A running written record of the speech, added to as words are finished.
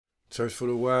Church for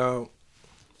the Wild,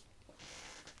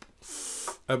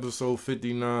 episode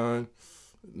 59,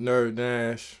 Nerd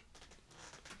Nash,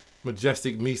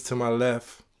 Majestic Meets to my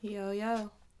left.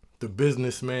 Yo. The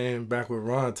Businessman back with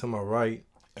Ron to my right.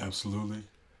 Absolutely.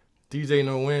 DJ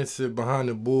No Answer behind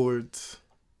the boards.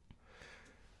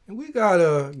 And we got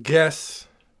a guest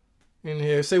in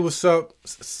here. Say what's up.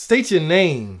 State your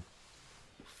name.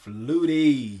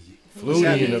 Flutie.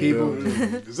 Flutie in the people.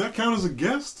 building. Does that count as a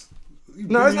guest?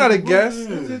 No, it's not a guest.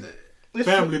 Yeah. It's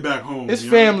Family back home. It's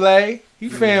you know? family. He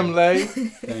family.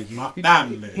 My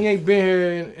family. He ain't been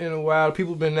here in a while.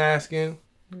 People been asking.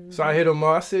 So I hit him up.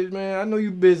 I said, man, I know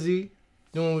you busy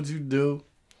doing what you do,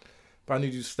 but I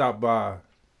need you to stop by.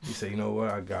 He said, you know what?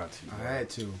 I got you. I had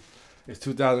to. It's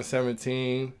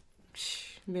 2017.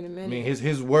 Been a minute. I mean,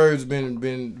 his words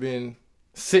been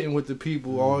sitting with the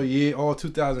people all year, all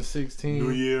 2016.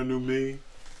 New year, new me.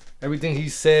 Everything he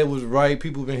said was right.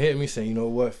 People been hitting me saying, you know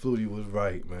what? Flutie was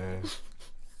right, man.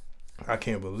 I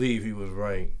can't believe he was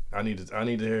right. I need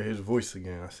to hear his voice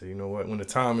again. I said, you know what? When the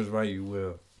time is right, you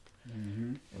will.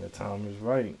 Mm-hmm. And the time is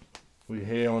right. We're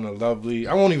here on a lovely,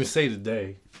 I won't even say the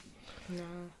day. No.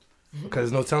 Because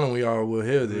there's no telling we all will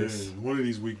hear this. Yeah, one of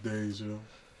these weekdays, yo.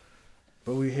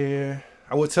 But we here.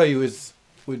 I will tell you,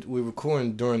 we're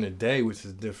recording during the day, which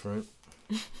is different.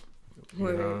 You know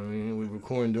what I mean? We're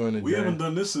recording during the day. We haven't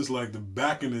done this since like the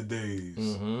back in the days.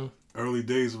 Mm-hmm. Early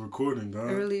days of recording, dog.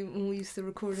 Early when we used to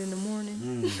record in the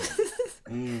morning.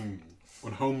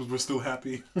 When homes were still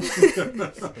happy.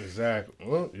 Exactly.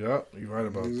 Well, yeah, you're right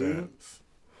about that.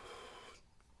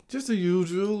 Just the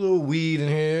usual, little weed in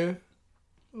here,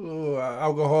 little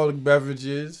alcoholic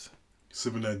beverages.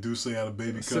 Sipping that Douce out of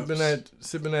baby cups.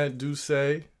 Sipping that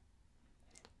Douce.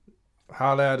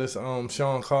 Holla at us,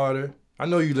 Sean Carter. I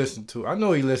know you listen to it. I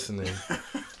know he listening.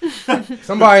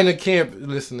 Somebody in the camp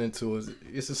listening to us.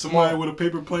 It's a Somebody with a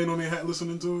paper plane on their hat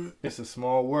listening to it. It's a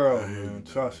small world, man.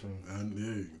 Trust me. And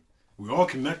yeah, we all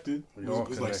connected.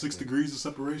 It's like 6 degrees of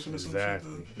separation or something.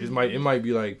 Exactly. It might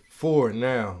be like 4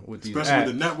 now with these Especially apps.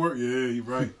 with the network. Yeah, you're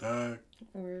right, dog.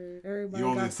 Everybody You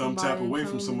only got thumb tap somebody away in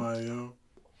from common. somebody, yo.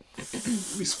 Let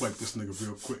me swipe this nigga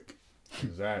real quick.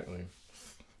 Exactly.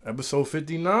 Episode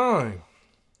 59.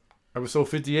 Episode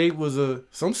 58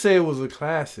 some say it was a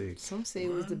classic. Some say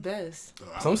it was the best.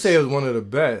 Some say it was one of the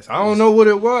best. I don't know what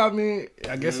it was. I mean,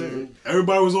 I guess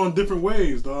everybody was on different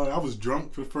waves, dog. I was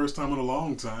drunk for the first time in a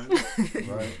long time.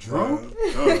 Right. Drunk?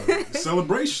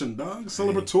 Celebration, dog.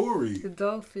 Celebratory. The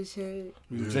dogfish head.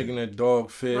 We was drinking that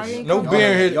dogfish. Right. No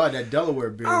beer here. Y'all that Delaware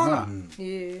beer, huh?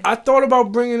 Yeah. I thought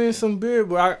about bringing in some beer,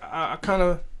 but I kind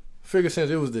of figured since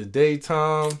it was the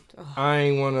daytime, I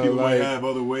ain't want to People might like. have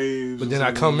other waves. But then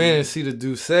I come in and see the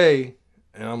Douce, and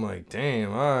I'm like,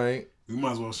 damn, all right. We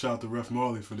might as well shout to Ref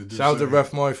Marley for the Douce. Shout out to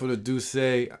Ref Marley for the Douce.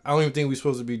 I don't even think we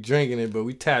supposed to be drinking it, but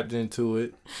we tapped into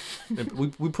it. And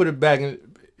we put it back in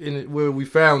it where we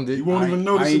found it. You won't even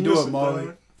notice I ain't do it, it, Marley.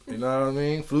 dog. You know what I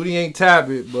mean? Flutie ain't tap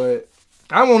it, but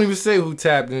I won't even say who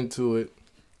tapped into it.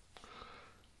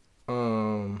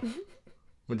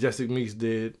 Majestic Meeks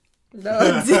did. No,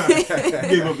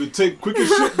 Gave up the tape quick as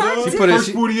shit, dog. She put it-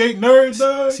 First 48 nerds,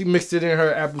 dog. She mixed it in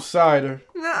her apple cider.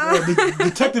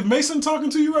 Detective Mason talking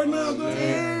to you right now, dog.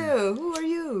 Ew, who are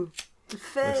you? The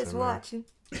feds Listen, man. watching.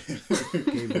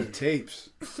 Gave me tapes.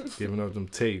 Giving up them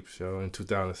tapes, yo, in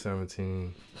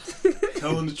 2017.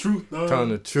 Telling the truth, dog. Telling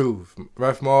the truth.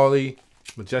 Ref Marley,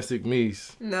 Majestic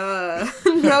Meeks. Nah,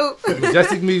 nope.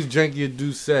 Majestic Meeks drink your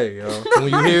Douce, yo. And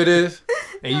when you hear this,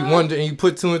 and you wonder, and you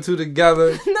put 2 and 2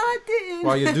 together, No, I didn't.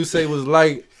 while your Douce was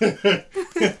light.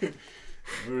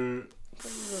 Oh,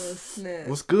 snap.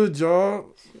 What's good, y'all?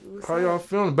 How y'all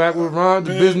feeling? Back with Ron,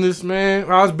 the businessman.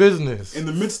 How's business? In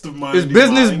the midst of my Is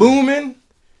business booming?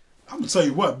 I'm gonna tell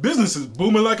you what, business is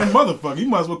booming like a motherfucker. You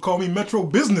might as well call me Metro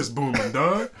Business Booming,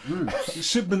 dog. This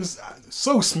shit been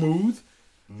so smooth.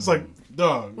 It's like,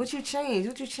 dog. What you change?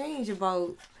 What you change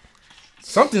about?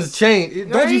 Something's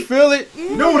changed. Don't you Right? feel it?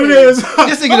 You know what it is?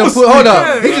 This nigga done put, hold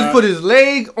up. He just put his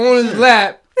leg on his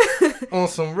lap on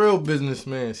some real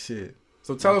businessman shit.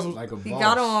 So tell us, Like a boss. He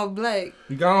got on all black.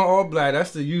 you got on all black.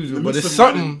 That's the usual, In the but midst it's of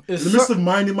something. minding- It's in the midst something. of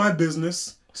minding my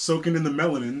business, soaking in the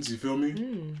melanins. You feel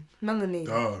me? Melanin.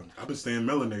 Dog, I've been staying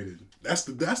melanated. That's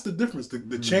the difference.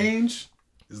 The change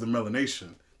is the melanation.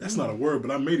 That's not a word, but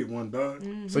I made it one, dog.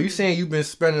 So you saying you've been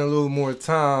spending a little more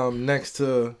time next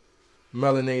to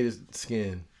melanated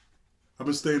skin? I've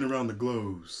been staying around the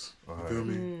glows. You feel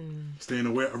me? Staying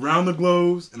away around the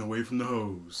glows and away from the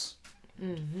hoes.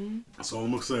 That's all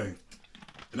I'm gonna say.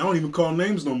 And I don't even call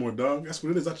names no more, dog. That's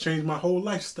what it is. I changed my whole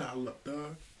lifestyle up,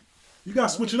 dog. You gotta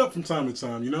switch it up from time to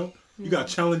time, you know? You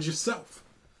gotta challenge yourself.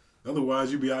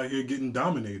 Otherwise, you be out here getting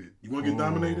dominated. You want to get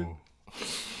dominated? Ooh.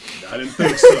 I didn't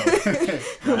think so.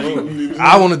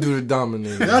 I want to do the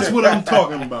dominator. That's what I'm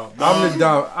talking about.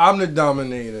 I'm the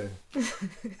dominator.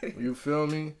 You feel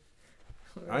me?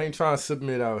 I ain't trying to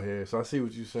submit out here, so I see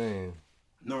what you're saying.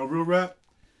 No, real rap.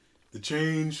 The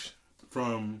change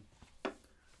from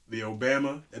the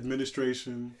Obama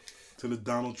administration to the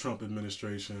Donald Trump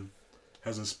administration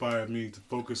has inspired me to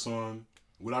focus on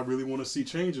what I really want to see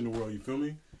change in the world. You feel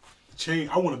me? Change.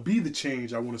 I want to be the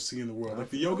change I want to see in the world. Like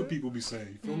the yoga people be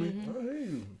saying. You feel me? I hear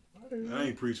you. I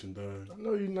ain't preaching, dog. I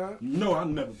know you're not. No, I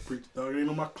never preach, dog. It ain't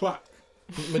on my clock.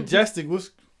 Majestic,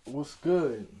 what's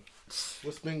good?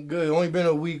 What's been good? Only been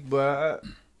a week, but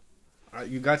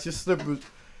you got your slippers.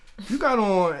 You got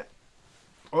on.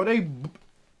 Are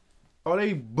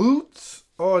they boots?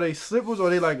 Or are they slippers? Or are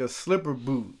they like a slipper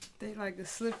boot? They like a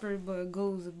slipper, but it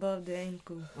goes above the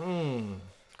ankle.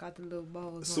 Got the little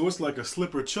balls. So it's like a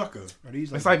slipper chucker. Are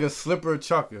these It's like a slipper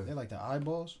chucker. They're like the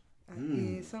eyeballs.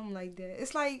 Yeah, something like that.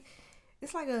 It's like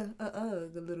a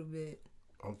UGG a little bit.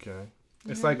 Okay.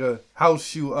 It's like a house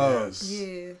shoe Ugg. Yes.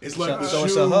 Yeah. It's like a So shoe.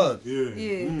 it's a hug. Yeah.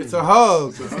 Yeah. It's a hug.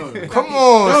 It's a hug. Come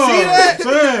on, see that?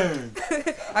 Man.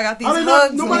 I got these I didn't know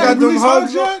hugs. nobody got got them these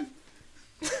hugs hugs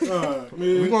yet.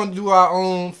 We're gonna do our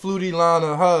own Flutie line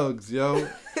of hugs, yo.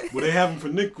 Well, they have them for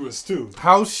Nicholas too.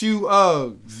 House shoe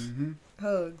Uggs.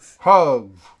 Hugs.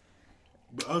 Hugs.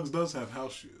 But Uggs does have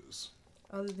house shoes.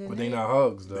 Other than But that, they not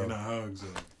hugs, They though. not hugs.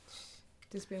 Though.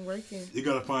 just been working. You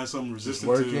gotta find something resistant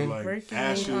working. to like Working.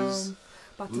 ashes,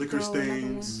 About to liquor throw another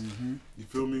stains. You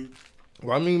feel me?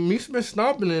 Well, I mean, Meek's been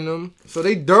stomping in them, so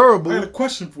they I got a durable.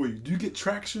 question for you. Do you get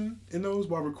traction in those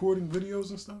while recording videos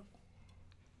and stuff?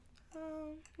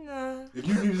 Nah. If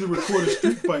you needed to record a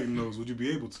street fight in those, would you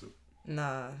be able to?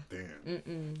 Nah.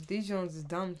 Damn. These Jones is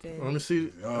dumb things. Let me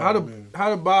see Oh, man. how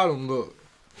the bottom look.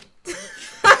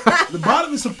 The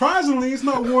bottom is surprisingly, it's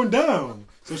not worn down.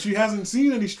 So she hasn't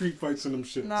seen any street fights in them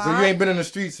shit. Nah. So you ain't been in the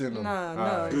streets in them. Nah, no.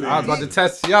 Alright. Good I was about to answer.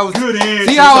 test. See, I was. Good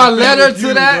answer. See how I It's led a her family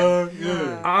to that? dog.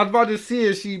 Yeah. I was about to see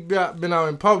if she been out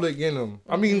in public in them.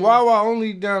 I mean, Wawa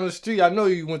only down the street. I know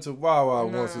you went to Wawa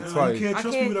once or Nah, you twice. can't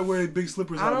trust people that wear big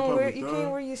slippers I out in don't public, wear. You dog.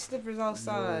 can't wear your slippers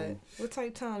outside. What type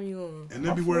of time you on? And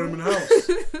then be wearing them in the house.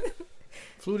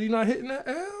 Flutie not hitting that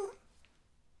L?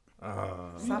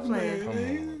 Stop playing. Come on,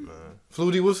 man.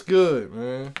 Flutie, what's good,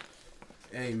 man?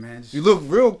 Hey man, You look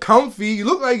real comfy. You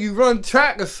look like you run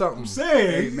track or something. I'm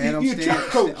saying, Hey man, I'm he a staying, track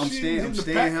coach. I'm He staying, hitting I'm the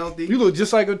staying pack. healthy. You look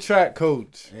just like a track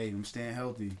coach. Hey, I'm staying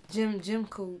healthy. Gym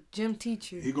coach, gym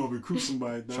teacher. He gonna recruit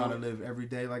somebody. Dog. Trying to live every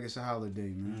day like it's a holiday,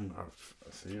 man. I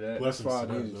see that. Blessings That's why I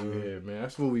to that, needed you man. here, man.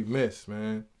 That's what we miss,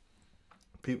 man.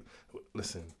 People,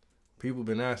 listen. People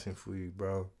been asking for you,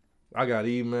 bro. I got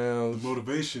The emails.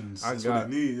 motivations. I That's got-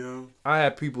 what they need, yo. I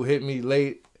had people hit me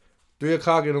late, 3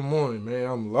 o'clock in the morning, man.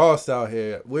 I'm lost out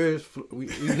here. We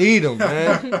need them,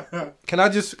 man. Can I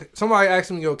just? Somebody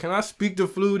asked me, yo, can I speak to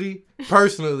Flutie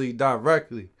personally,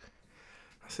 directly?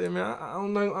 I said, man, I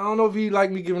don't know. I don't know if he like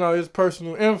me giving out his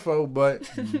personal info, but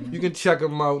you can check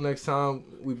him out next time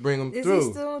we bring him Is through.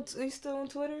 he still? Are you still on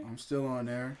Twitter? I'm still on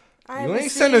there. I You haven't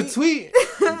ain't sent a seen- tweet.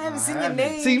 I haven't seen your haven't.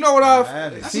 name. See, you know what I I?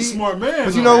 haven't. That's See, a smart man.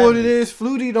 But you though. know what it is?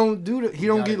 Flutie don't do that. He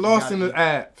don't gotta- get lost you in the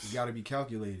gotta- apps. You gotta be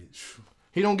calculated.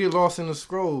 He don't get lost in the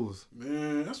scrolls.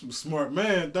 Man, that's a smart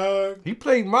man, dog. He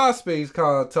played MySpace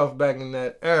kind of tough back in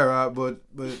that era, but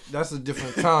that's a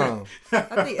different time.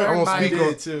 I think I won't everybody, speak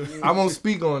on. too. I won't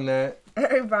speak on that.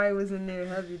 everybody was in there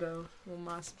heavy though on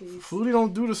MySpace. Flutie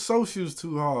don't do the socials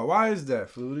too hard. Why is that,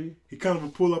 Flutie? He kind of a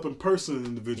pull up in person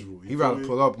individual. He rather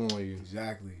pull up on you,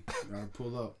 Exactly. Gotta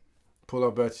pull up. pull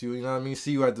up at you. You know what I mean?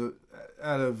 See you at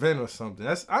an event or something.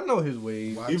 I know his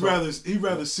ways. Why He'd talk-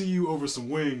 rather see you over some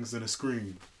wings than a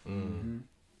screen.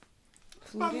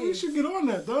 I mean, you should get on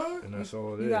that, dog. And that's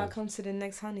all it You is. gotta come to the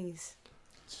next honeys.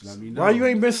 Just let me know. Why you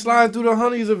ain't been sliding through the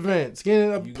Honeys events,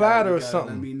 getting a You platter or gotta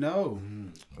something? Let me know.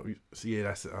 Oh, see, yeah,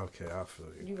 that's it. Okay, I feel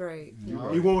you. You right.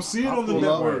 You won't see it I'll on the pull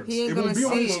up. network. He ain't It won't gonna be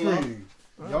on the see it.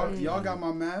 screen. Y'all got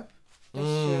my map. That's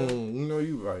true. You know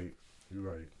you right. You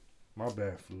right. My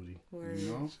bad, Flutie. Word. You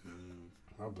know.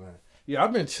 My bad. Yeah,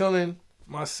 I've been chilling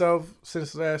myself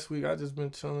since last week. I just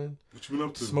been chilling, What you been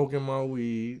up to? smoking my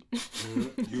weed.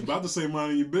 You about to say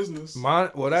minding your business.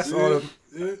 Well, that's See all. it?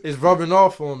 Yeah. It's rubbing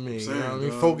off on me. You Same, know what I mean?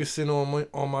 dog. Focusing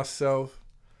on myself.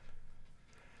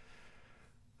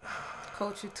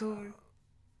 Culture tour.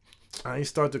 I ain't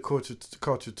start the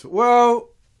culture tour. Well,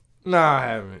 nah, I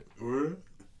haven't. Word?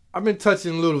 I've been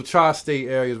touching little tri-state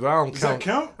areas, but I don't Does count. that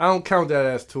count? I don't count that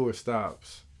as tour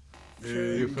stops. Yeah,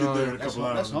 you can get there in a That's couple home.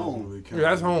 hours. That's home. Doesn't really count. Yeah,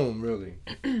 that's home, really.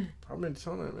 I've been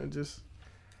chilling, man. Just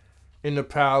in the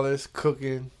palace,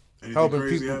 cooking. Anything helping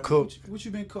crazy people happen? cook. What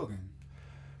you been cooking?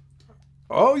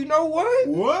 Oh, you know what?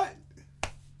 What?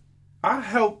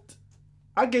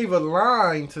 I gave a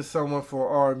line to someone for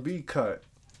R&B cut.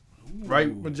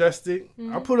 Right, Majestic?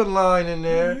 I put a line in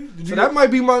there. Did So you that get-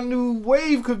 might be my new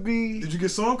wave, could be. Did you get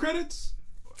song credits?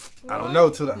 I don't know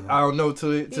till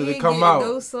it come out.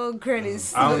 No song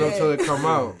credits. I don't know till it come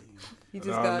out. You just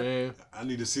Nah, got. man. I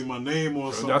need to see my name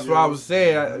on something. That's what I was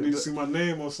saying. I need to see my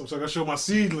name on something so I can show my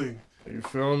seedling. You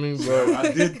feel me? But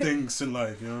I did things in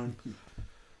life, you know.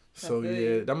 so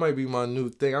yeah, that might be my new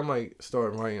thing. I might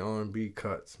start writing R&B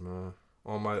cuts, man.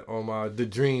 On my the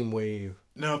dream wave.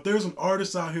 Now, if there's an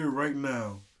artist out here right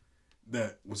now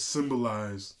that would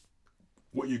symbolize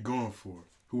what you're going for,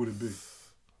 who would it be?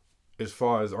 As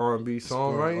far as R&B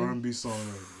songwriting, R&B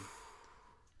songwriting.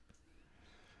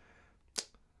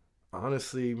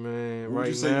 honestly, man, What would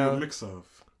you right say you're now, a mix of?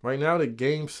 right now the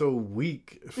game's so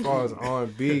weak as far as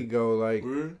R&B go. Like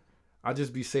Word? I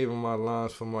just be saving my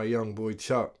lines for my young boy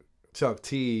Chuck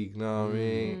Teague. Know what I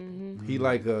mean? Mm-hmm. He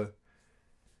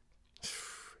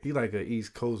like a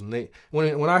East Coast Nate.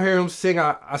 When I hear him sing,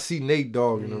 I see Nate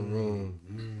Dogg in the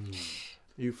room.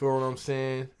 You feel what I'm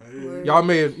saying? Word.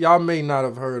 Y'all may not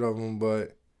have heard of him,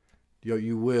 but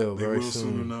you will They very will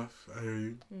soon soon. enough. I hear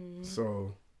you.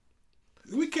 So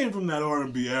We came from that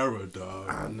R&B era, dog.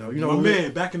 I know. You know, my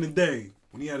man, back in the day,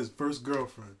 when he had his first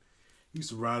girlfriend, he used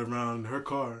to ride around in her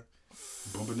car,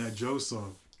 bumping that Joe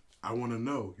song. I Want to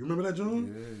Know. You remember that,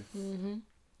 John?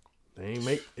 They ain't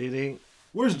make it. Ain't.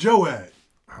 Where's Joe at?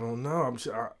 I don't know. I'm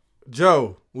sure.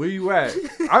 Joe, where you at?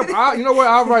 I you know what?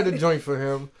 I'll write a joint for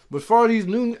him. But for these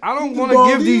new, I don't want to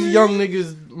give these young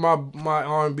niggas my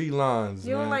R&B lines.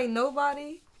 You don't man. like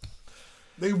nobody?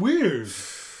 They weird.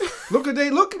 Look what they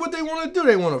want to do.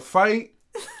 They want to fight.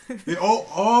 They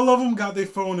all of them got their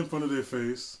phone in front of their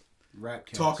face. Rap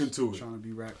cats. Talking to it. Trying to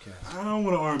be rap cats. I don't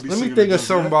want an R&B Let me singer think that of does that.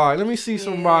 somebody. Let me see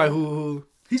somebody who.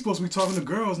 He's supposed to be talking to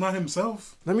girls, not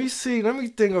himself. Let me see. Let me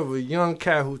think of a young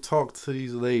cat who talked to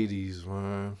these ladies,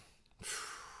 man.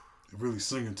 Really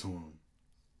singing to him.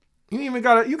 You ain't even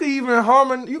gotta. You can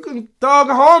even You can thug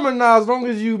harmonize as long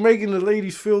as you making the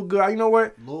ladies feel good. You know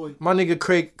what? Lloyd. My nigga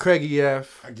Craigie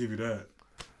F. I give you that.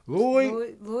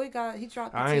 Lloyd. Lloyd he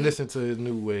dropped the I ain't tape. listened to his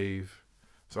new wave,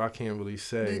 so I can't really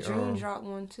say. The June dropped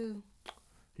one too.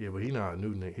 Yeah, but he not a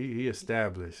new nigga. He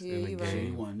established in the he right. He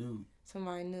game. one new.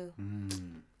 Somebody new.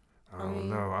 I don't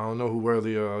know. I don't know who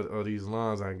worthy of these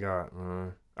lines I got,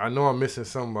 man. I know I'm missing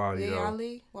somebody though.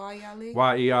 Ali?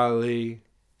 Y.E. Ali.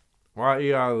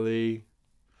 Y.E. Ali.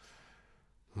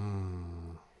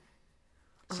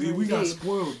 See, we got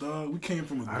spoiled, dog. We came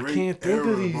from a I great can't think era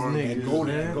of these R&B. niggas,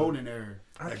 man. Golden era.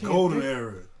 That golden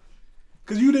era.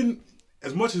 Because you didn't,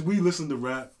 as much as we listen to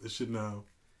rap and shit now,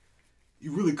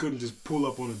 you really couldn't just pull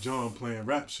up on a John playing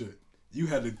rap shit. You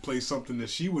had to play something that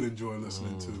she would enjoy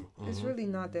listening to. It's really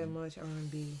not that much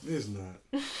R&B. It's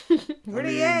not. Where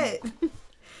they at?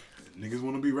 Niggas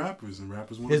want to be rappers and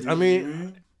rappers want to It's- be. I mean,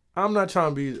 man. I'm not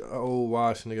trying to be an old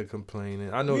wash nigga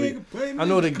complaining. I know We the ain't complaining, I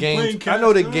know the niggas game. complain, I cats,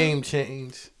 know the dog. game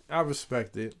changed. I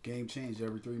respect it. Game changed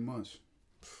every 3 months.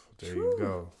 There you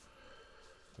go.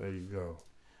 There you go.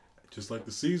 Just like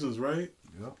the seasons, right?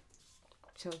 Yep.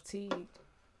 Chuck Teague.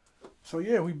 So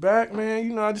yeah, we back, man.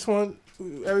 You know, I just want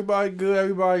everybody good,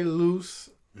 everybody loose,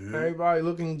 Yeah. everybody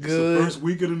looking It's good. the first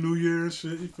week of the new year and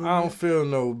shit. You feel I me? don't feel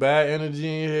no bad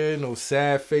energy in here, no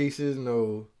sad faces,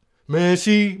 no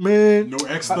man. No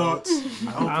X thoughts. I don't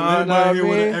feel Nah, anybody here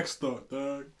with an man. X thought,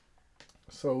 dog.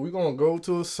 So we gonna go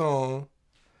to a song.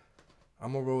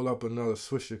 I'm gonna roll up another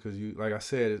swisher because you, like I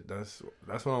said, that's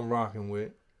what I'm rocking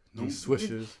with. No, These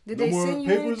swishers. Did No they more send you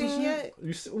papers and anything shit? yet?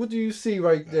 You see, what do you see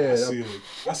right there?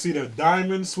 I see the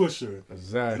diamond swisher.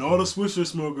 Exactly. And all the swisher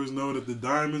smokers know that the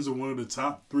diamonds are one of the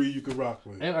top 3 you can rock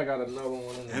with. And I got another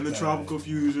one. In And the bag. tropical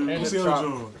fusion. And What's the the other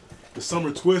trop- joint? The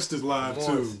summer twist is live Come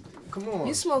on. too. Come on.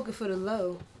 You smoking for the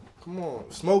low. Come on.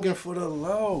 Smoking for the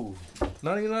low.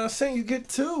 99 cents, you get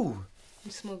 2.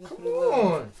 You smoking for Come the low.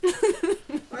 on.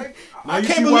 Like, Now I you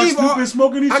can't see why believe Snoop all, been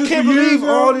smoking these I shit can't for years, believe yo?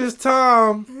 all this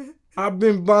time I've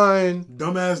been buying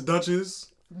Dumbass Dutches.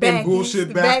 Baggies, And bullshit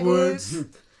the backwoods.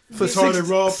 for Retarded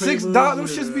raw $6. papers. Them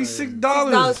should be $6.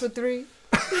 $6 for 3.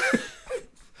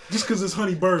 Just because it's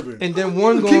honey bourbon. And then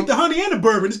one Keep going the honey and the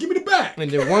bourbon. Just give me the back. and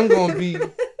then one gonna be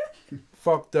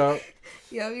fucked up.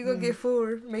 Yeah, you gonna get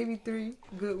 4, maybe 3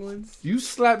 good ones. You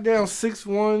slap down 6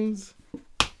 ones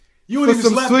You for would even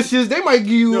some slap swishes. They might give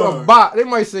you a No. box. They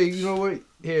might say, you know what?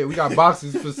 Here we got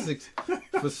boxes for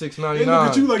 $6.99. They look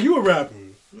at you like you a rapper.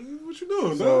 What you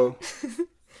doing, So dog?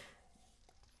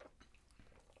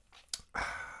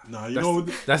 Nah, you know,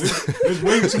 that's there's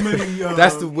way too many.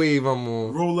 That's the wave I'm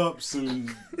on. Roll ups and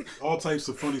all types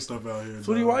of funny stuff out here.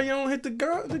 Flutie, why you don't hit the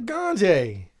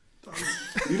ganja?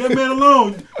 Leave that man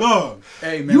alone, dog.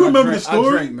 Hey man, You remember the story?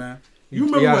 I drank, man. You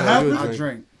remember what happened? I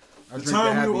drank. The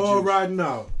time we were all riding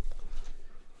out,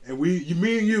 and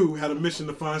me and you had a mission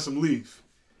to find some leaf.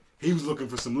 He was looking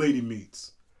for some lady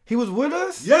meats. He was with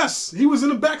us? Yes, he was in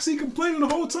the backseat complaining the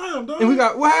whole time, dog. And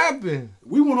what happened?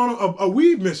 We went on a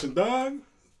weed mission, dog.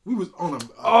 We was on a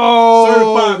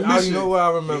certified mission. You know what? I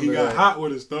remember. And he got hot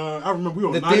with us, dog. I remember we were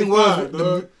on the 95, thing was,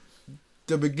 dog.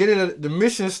 the beginning of the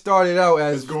mission started out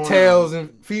as tails and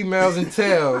females and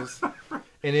tails.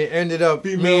 And it ended up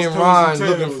Females, me and toes, Ron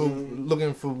and tails,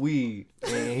 looking for weed,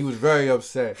 and he was very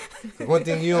upset. One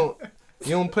thing you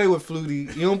don't play with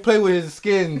Flutie. You don't play with his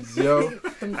skins, yo.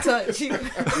 Them touch.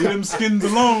 Leave them skins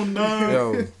alone, dog.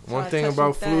 Yo, one thing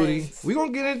about Flutie, thighs. we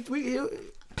gonna get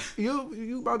it.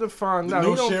 You about to find out.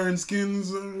 No sharing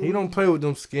skins. He don't play with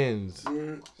them skins.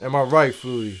 Am I right,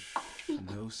 Flutie?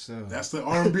 No sir. That's the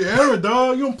R&B era,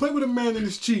 dog. You don't play with a man in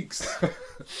his cheeks.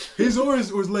 His or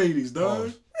his ladies,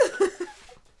 dog.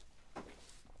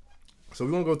 So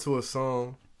we're gonna go to a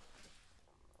song.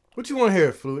 What you want to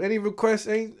hear, Flute? Any requests?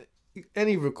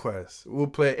 Any requests? We'll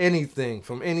play anything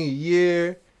from any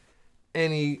year,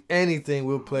 anything.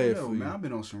 We'll play it for man, you. I've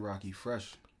been on some Rocky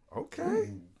Fresh.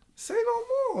 Okay, say no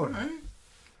more. Right.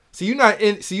 So you're not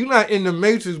in the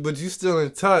Matrix, but you still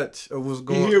in touch of what's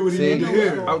going on. You hear what he need to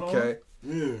hear. Okay.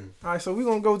 Yeah. All right, so we're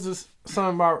gonna go to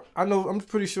something about. I'm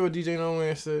pretty sure DJ No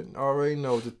Answer already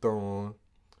know what to throw on,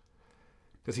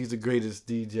 because he's the greatest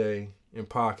DJ in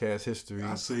podcast history.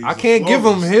 I can't give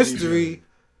him history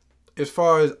as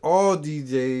far as all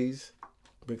DJs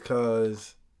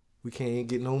because we can't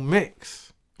get no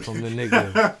mix from the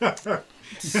nigga.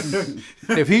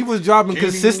 If he was dropping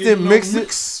consistent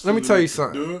mixes, let me tell you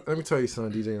something. Let me tell you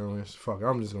something, DJ No Answer. Fuck,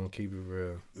 I'm just gonna keep it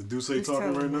real. The Duce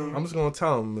talking right now. I'm just gonna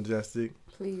tell him, Majestic.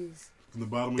 Please. From the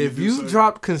bottom of If you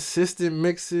drop consistent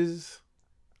mixes,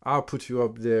 I'll put you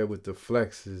up there with the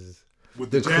flexes. With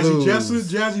the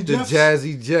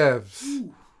Jazzy Jeffs.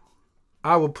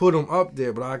 I would put them up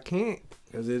there, but I can't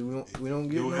because we don't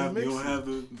get no mixes.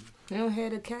 They don't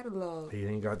have the catalog. He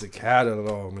ain't got the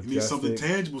catalog. Majestic. You need something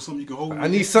tangible, something you can hold. I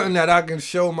need something that I can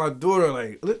show my daughter.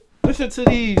 Like, listen to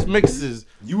these mixes.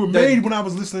 You were made when I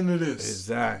was listening to this.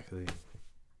 Exactly.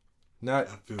 Not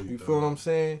you feel what I'm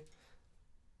saying?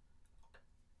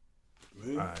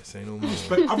 Man. All right, say no more.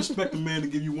 I respect a man to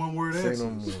give you one word answers. Say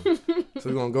no more. So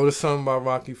we're gonna go to something by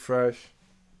Rocky Fresh,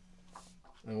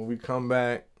 and when we come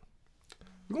back,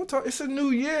 we're gonna talk. It's a new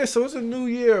year, so it's a new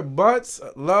year of butts,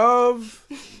 love,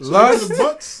 lust.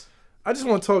 Butts? I just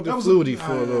want to talk to Flutie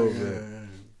for a little bit.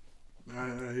 I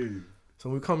hear you. So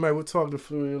when we come back, we'll talk to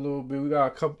Flutie a little bit. We got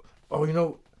a couple. Oh,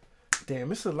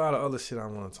 damn, it's a lot of other shit I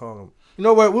want to talk about. You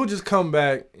know what? We'll just come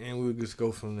back and we'll just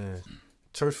go from there.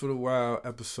 Church for the Wild,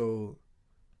 episode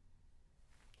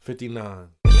 59.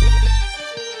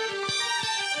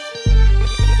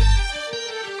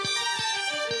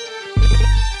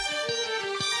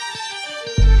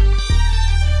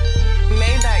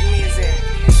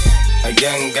 A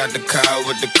young got the car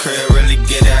with the crib, really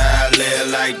get it how I live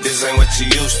like this ain't what you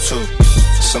used to.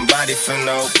 Somebody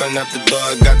finna open up the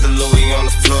door, got the Louis on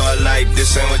the floor like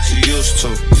this ain't what you used to.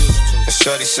 And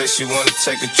shorty say she wanna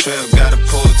take a trip, got a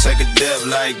pool, take a dip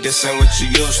like this ain't what you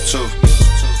used to.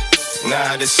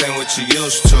 Nah, this ain't what you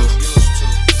used to.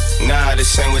 Nah,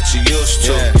 this ain't what you used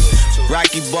to.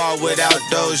 Rocky ball without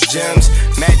those gems.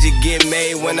 Magic get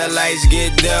made when the lights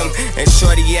get dim. And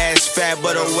shorty ass fat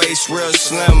but her waist real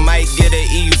slim. Might get an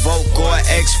Evoque or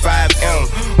X5M.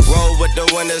 Roll with the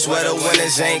winners where the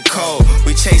winners ain't cold.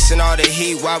 We chasing all the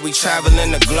heat while we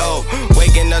traveling the globe.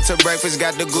 Waking up to breakfast,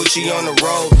 got the Gucci on the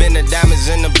road. Been the diamonds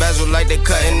in the bezel like they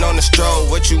cutting on the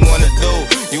strobe. What you wanna do?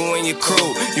 You and your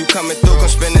crew. You coming through, come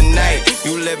spend the night.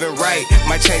 You living right,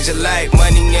 might change your life.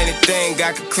 Money, anything,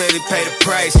 I could clearly pay the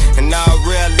price. And all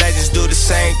real legends do the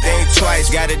same thing twice.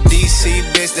 Got a DC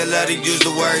bitch that love to use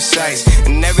the word size.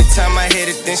 And every time I hit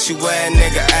it, then she wear a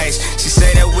nigga ice. She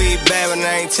say that weed bad, but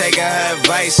I ain't taking her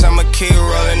advice. I'ma keep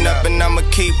rolling up and I'ma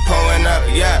keep pulling up,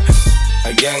 yeah.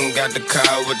 A young got the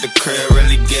car with the crib,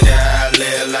 really get it how I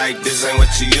live like this ain't what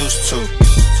you used to.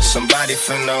 Somebody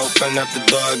finna open up the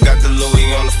door, got the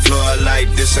Louis on the floor like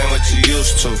this ain't what you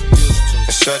used to.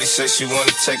 And shorty say she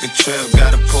wanna take a trip,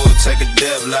 got a pool, take a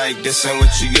dip like this ain't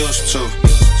what you used to.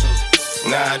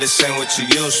 Nah, this ain't what you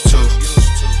used to.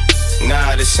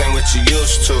 Nah, this ain't what you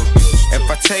used to. If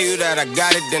I tell you that I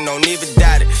got it, then don't even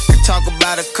doubt it. Could talk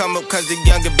about a come up cause the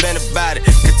younger been about it.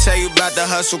 Could tell you about the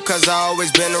hustle cause I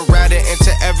always been around it.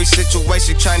 Into every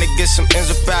situation trying to get some ends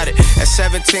about it. At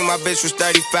 17 my bitch was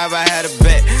 35, I had a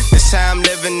bet. This how I'm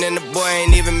living and the boy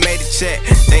ain't even made a check.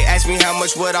 They asked me how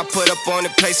much would I put up on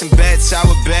it, placing bets. I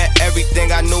would bet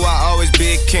everything, I knew I'd always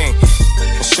be a king.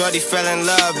 When shorty fell in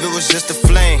love, it was just a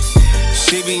fling.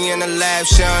 She be in the lab,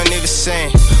 she don't even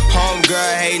sing.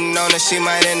 Homegirl hating on her, she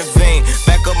might intervene.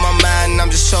 Back up my mind, I'm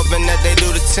just hoping that they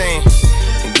do the team.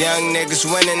 Young niggas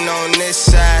winning on this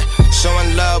side,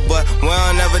 showing love, but we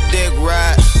don't ever dig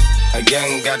right. A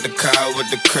young got the car with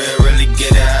the crib, really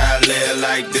get it how I live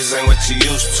like this ain't what you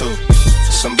used to.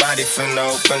 Somebody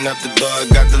finna open up the door,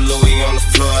 got the Louis on the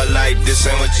floor like this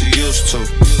ain't what you used to.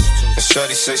 And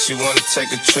shorty say she wanna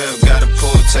take a trip, got a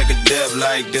pool, take a dip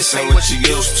like this ain't what you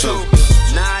used to.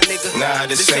 Nah, nigga, nah,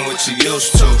 this ain't what you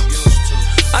used to.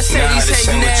 I say these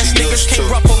hating ass niggas can't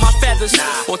ruffle my feathers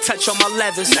or touch on my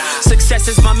leathers. Success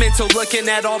is my mental, looking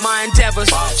at all my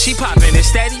endeavors. She poppin' it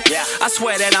steady, I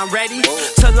swear that I'm ready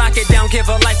to lock it down, give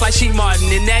her life like she Martin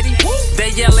and Eddie.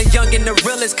 They yelling young and the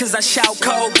realest cause I shout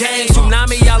cold games.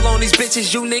 Tsunami all on these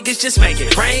bitches, you niggas just make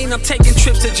it rain. I'm taking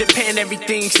trips to Japan,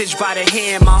 everything stitched by the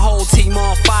hand. My whole team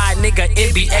on fire, nigga,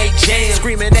 NBA Jam.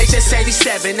 Screaming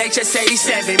HS87,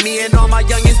 HS87. Me and all my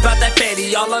youngins bout that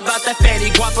fatty, all about that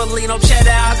fatty. Guapolino,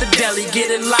 cheddar out the deli, get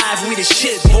it live, we the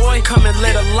shit, boy. Come and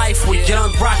live a life with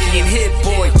Young Rocky and Hit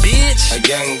Boy, bitch. A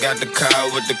young got the car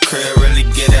with the crib, really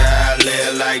get it how I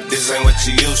live like this ain't what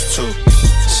you used to.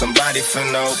 Somebody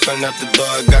finna open up the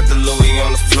door, got the Louis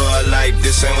on the floor like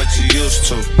this ain't what you used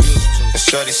to. And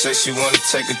shorty say she wanna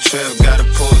take a trip, got a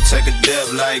pool, take a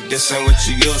dip like this ain't what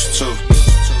you used to.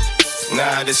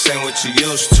 Nah, this ain't what you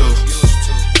used to.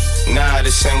 Nah,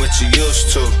 this ain't what you used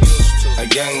to. A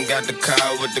young got the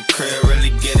car with the crib,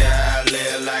 really get it how I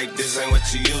live like this ain't what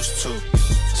you used to.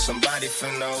 Somebody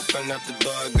finna open up the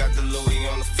door, got the Louis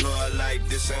on the floor like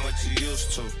this ain't what you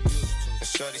used to. And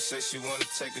shorty say she wanna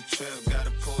take a trip, got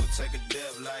a pool, take a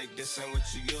dip like this ain't what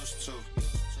you used to.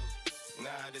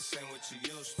 Nah, this ain't what you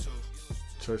used to.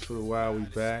 Church for the Wild, we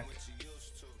back.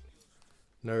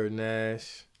 Nerd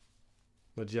Nash,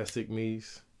 Majestic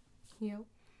Meese. Yep.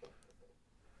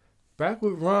 Back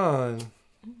with Ron.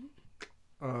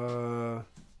 I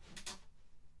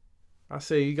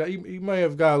say he might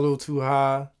have got a little too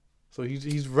high, so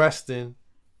he's resting.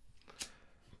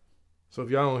 So if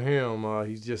y'all don't hear him,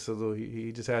 he's just a little.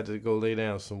 He just had to go lay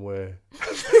down somewhere.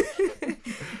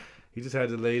 He just had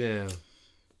to lay down.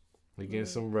 He getting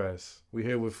some rest. We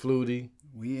here with Flutie.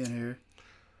 We in here.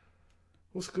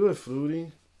 What's good,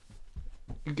 Flutie?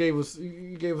 You gave us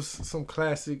some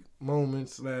classic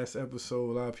moments last episode.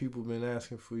 A lot of people been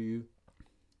asking for you.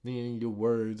 Needing your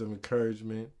words of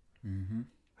encouragement,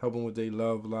 helping with their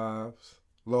love lives,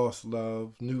 lost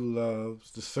love, new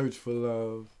loves, the search for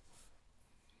love,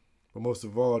 but most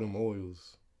of all, them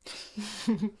oils.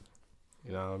 You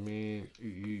know what I mean?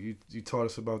 You taught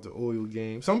us about the oil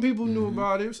game. Some people knew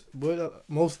about it, but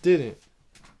most didn't.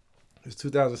 It's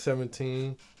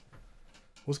 2017.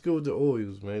 What's good with the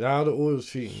oils, man? How the oils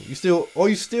treating you? You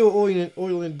still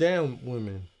oiling down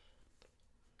women?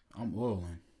 I'm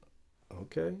oiling.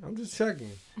 Okay, I'm just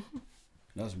checking.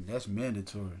 That's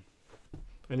mandatory.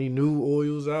 Any new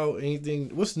oils out?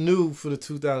 Anything? What's new for the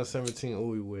 2017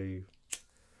 oil wave?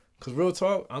 Cause real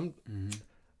talk, I'm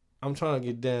trying to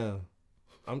get down.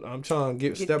 I'm trying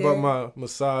to step up my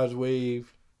massage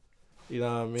wave. You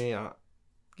know what I mean?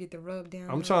 Get the rub down.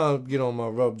 I'm trying to get on my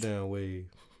rub down wave.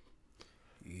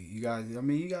 You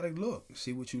gotta look,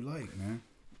 see what you like, man.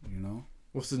 You know.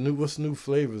 What's new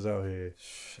flavors out here?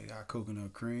 They got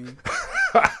coconut cream.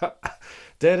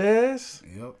 Dead ass?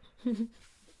 Yep.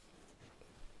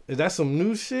 Is that some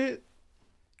new shit?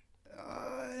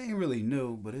 It ain't really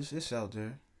new, but it's out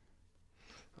there.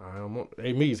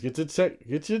 Hey, Meese, get your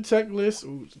checklist.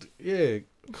 Yeah,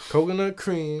 coconut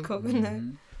cream.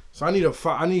 Coconut. So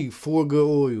I need 4 good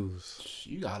oils.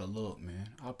 You gotta look, man.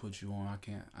 I'll put you on.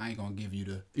 I ain't gonna give you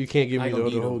the. You can't give me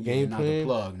the whole game plan.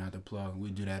 Not the plug.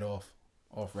 We do that off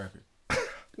record.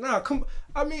 Nah, come.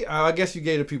 I mean, I guess you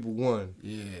gave the people one.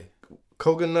 Yeah.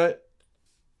 Coconut.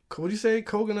 What do you say?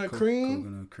 Coconut cream.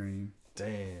 Coconut cream.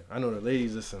 Damn, I know the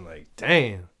ladies listen like,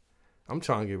 damn. I'm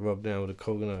trying to get rubbed down with the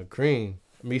coconut cream.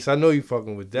 Meese, I know you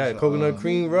fucking with that. Coconut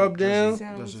cream rub down.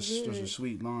 There's a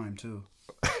sweet lime too.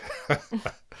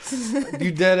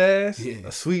 You dead ass? Yeah.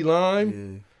 A sweet lime?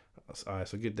 Yeah. All right,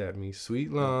 so get that, me.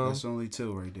 Sweet lime. That's only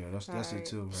 2 right there. That's the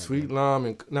 2 right Sweet there. lime.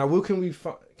 And now, where can we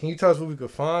find? Can you tell us where we can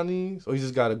find these? Or you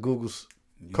just got to Google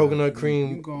coconut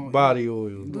cream body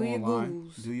oil? Do your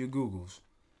Googles. Do your Googles.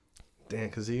 Damn,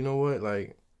 cause you know what,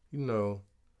 like, you know,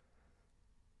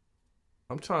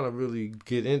 I'm trying to really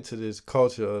get into this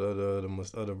culture of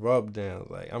the rub down.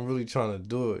 Like, I'm really trying to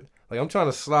do it. Like, I'm trying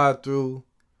to slide through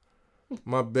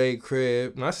my bae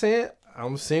crib. Not saying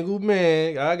I'm a single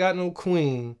man. I got no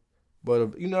queen.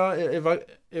 But you know,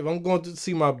 if I'm going to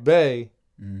see my bae,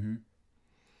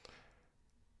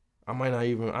 I might not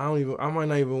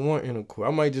even want intercourse.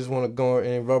 I might just want to go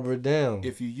and rub her down.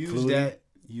 If you use that,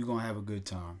 you're gonna have a good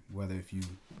time. Whether if you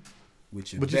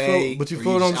with your but bae, but you or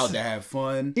feel you what I'm just out to have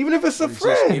fun. Even if it's a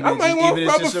friend, I might want to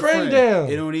rub a friend down.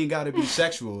 It don't even got to be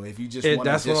sexual. If you just want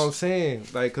that's what I'm saying.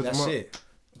 Like, cause that's it.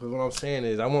 But what I'm saying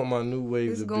is, I want my new wave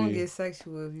to be. It's gonna get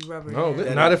sexual if you rub her No,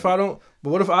 down. not if I don't. But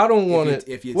what if I don't want it?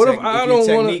 If your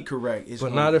technique correct,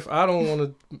 but not if I don't want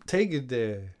to take it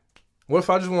there. What if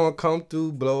I just want to come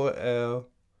through, blow an L?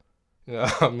 You know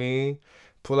what I mean?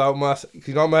 Pull out my.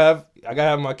 You know, I gotta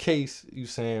have my case. You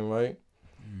saying right?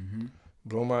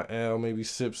 Blow my L, maybe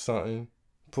sip something.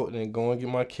 Go and get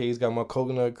my case. Got my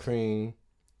coconut cream,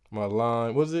 my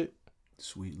lime. What's it?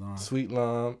 Sweet lime. Sweet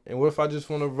lime. And what if I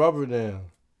just want to rub her down?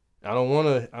 I don't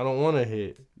want to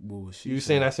hit. You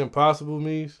saying that's impossible,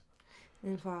 Mies?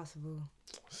 Impossible.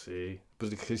 See,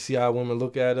 but you see how women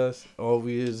look at us? All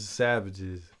we is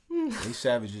savages. They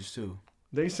savages too.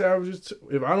 They savages too.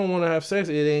 If I don't want to have sex,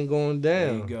 it ain't going down.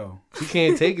 There you go. She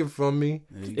can't take it from me.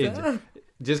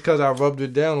 Just because I rubbed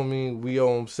it down don't mean we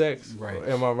owe them sex. Right.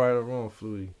 Am I right or wrong,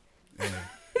 Flutie?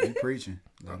 You preaching.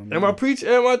 Am I preaching?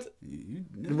 What?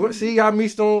 See how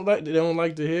Mies they don't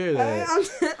like to hear that.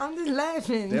 I'm just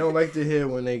laughing. They don't like to hear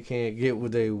when they can't get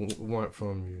what they want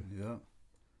from you.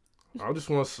 Yeah. I just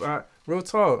want to, real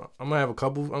talk. I'm gonna have a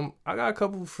couple. I got a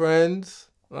couple friends.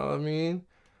 You know what I mean,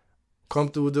 come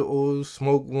through with the oil,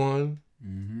 smoke one,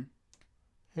 and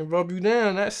rub you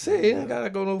down. That's it. Ain't gotta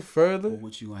go no further. Well,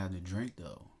 what you gonna have to drink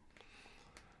though?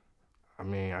 I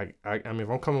mean, I mean, if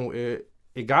I'm coming with it,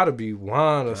 it gotta be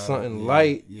wine or something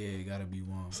light. Yeah, it gotta be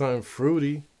wine. Something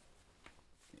fruity.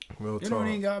 Real It talk. don't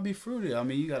even gotta be fruity. I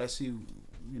mean, you gotta see,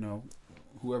 you know,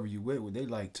 whoever you with, what they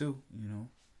like too. You know.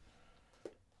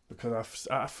 Because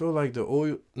I feel like the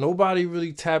oil, nobody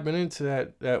really tapping into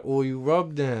that oil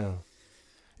rub down.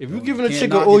 If you giving a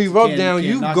chick an oil rub down,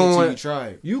 you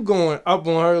going up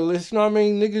on her list. You know what I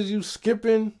mean? Niggas, you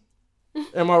skipping.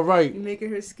 Am I right? You making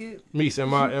her skip? Mies,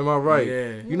 am I right?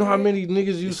 Yeah. You know how many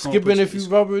niggas you skipping if you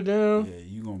rub her down? Yeah,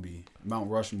 you gonna be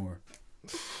Mount Rushmore.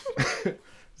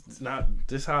 It's not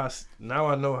this how. Now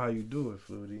I know how you do it,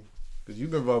 Flutie. Because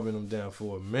you've been rubbing them down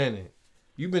for a minute.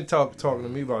 You've been talking to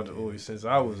me about the oil since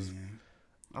I was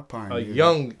a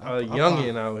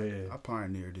youngin' out here. I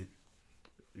pioneered it.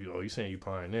 You saying you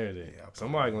pioneered it? Yeah,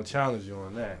 somebody gonna challenge you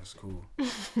on that. That's cool.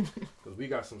 Cause we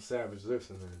got some savage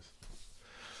listeners.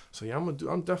 So yeah,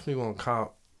 I'm definitely gonna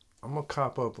cop. I'm gonna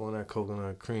cop up on that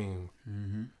coconut cream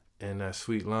and that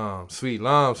sweet lime. Sweet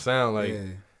lime sound like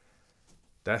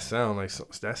that. Sound like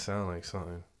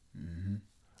something.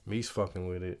 Mies fucking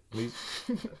with it.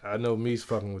 I know Mies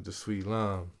fucking with the sweet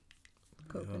lime.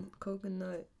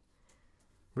 Coconut.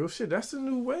 Real shit. That's the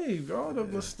new wave, y'all.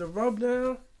 The rub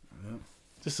down. Yeah.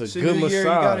 Just a good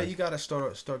massage. You gotta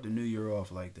start the new year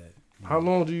off like that. How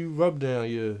long do you rub down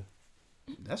your?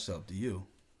 That's up to you.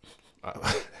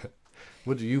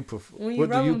 What do you prefer?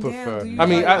 What do you prefer? I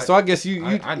mean, so I guess you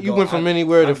went from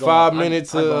anywhere to 5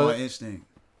 minutes to. I go on instinct.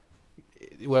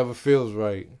 Whatever feels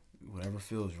right. Whatever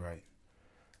feels right.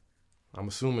 I'm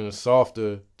assuming the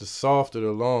softer,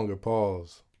 the longer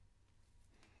pause.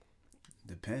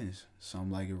 Depends. Some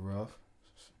like it rough.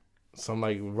 Some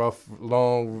like rough,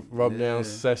 long rub down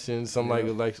sessions. Some like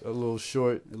a little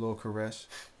short. A little caress.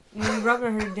 When you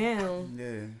rubbing her down.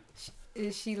 Yeah.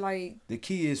 Is she like? The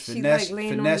key is finesse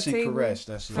and caress.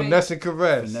 That's it. Finesse and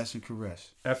caress. Finesse and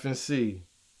caress. F and C.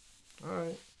 All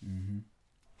right.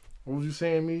 What was you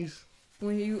saying, Mies?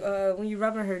 When you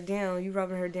rubbing her down, you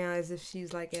rubbing her down as if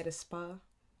she's like at a spa.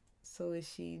 So is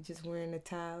she just wearing a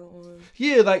towel on?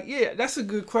 Yeah, that's a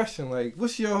good question. Like,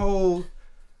 what's your whole?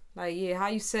 Like, how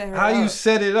you set her? How you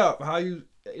set it up?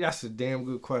 That's a damn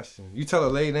good question. You tell her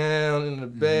lay down in the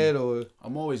bed or?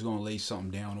 I'm always gonna lay something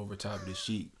down over top of the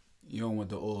sheet. You don't want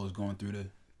the oils going through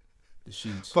the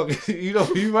sheets. Fuck,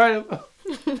 you right.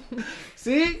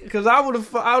 See, because I would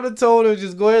have told her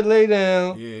just go ahead and lay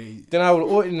down. Yeah. Then I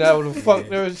would have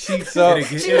fucked her sheets up.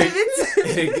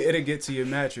 It'll get to your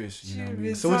mattress. You know what I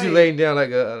mean? So what you laying down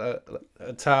like a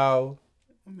towel?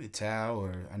 A towel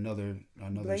or another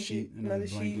blanket, sheet, another blanket.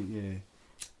 Sheet. Yeah.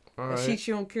 All right. A sheet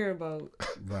you don't care about.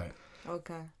 Right.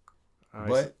 Okay. Right.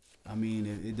 But I mean,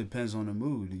 it depends on the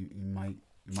mood. You might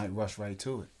rush right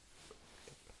to it.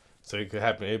 So it could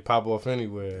happen. It pop off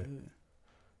anywhere.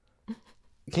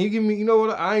 Can you give me? You know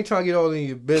what? I ain't trying to get all in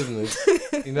your business.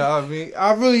 You know what I mean?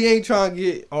 I really ain't trying to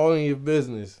get all in your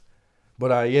business,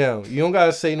 but I am. You don't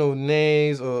gotta say no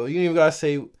names, or you don't even gotta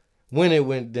say when it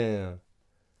went down.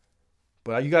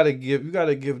 But you gotta give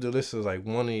the listeners like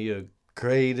one of your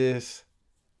greatest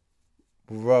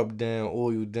rub down,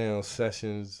 oil down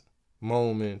sessions,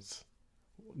 moments.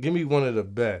 Give me one of the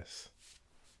best.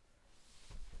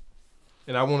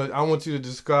 And I want you to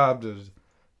describe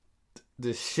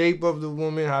the shape of the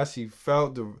woman, how she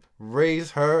felt, to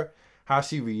raise her, how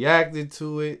she reacted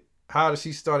to it, how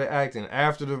she started acting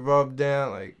after the rub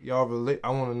down. Like, y'all relate. I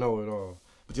want to know it all.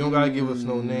 But you don't got to give us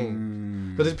no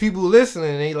names. Because there's people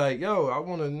listening, they like, yo, I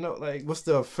want to know, like, what's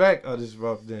the effect of this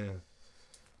rub down?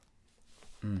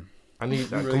 I need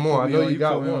that. Really Come on, I know you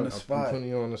got put me one. on the spot. I'm putting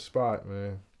you on the spot,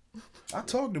 man. I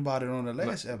talked about it on the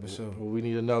last episode. Well, we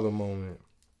need another moment.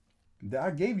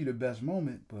 I gave you the best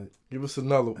moment, but Give us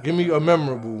another. Give me a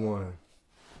memorable one.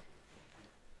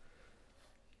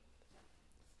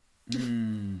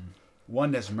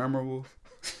 One that's memorable.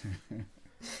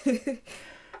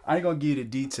 I ain't gonna give you the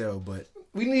detail, but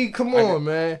We need. Come on,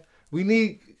 man. We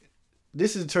need.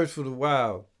 This is Church for the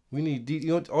Wild. We need.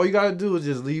 All you gotta do is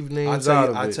just leave names out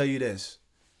of it. I'll tell you this.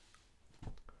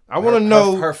 I want to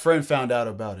know. Her friend found out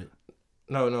about it.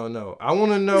 No. I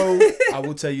want to know. I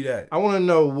will tell you that. I want to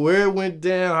know where it went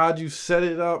down. How'd you set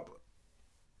it up?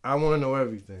 I want to know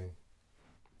everything.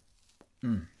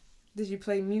 Did you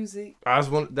play music? I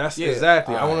just want. That's Yeah,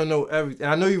 exactly. I all want to know everything.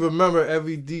 I know you remember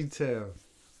every detail.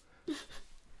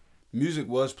 Music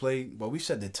was played, but we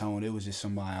set the tone. It was just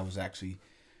somebody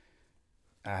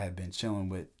I had been chilling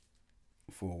with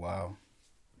for a while,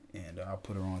 and I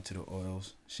put her on to the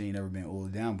oils. She ain't never been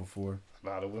oiled down before. A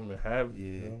lot of women have. Yeah.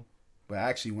 You know? But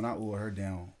actually, when I oiled her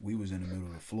down, we was in the middle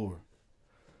of the floor.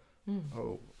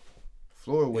 Oh,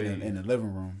 floor wave. In the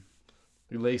living room.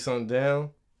 You lay something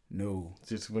down. No.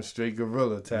 Just went straight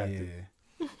gorilla tactic.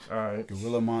 Yeah. All right.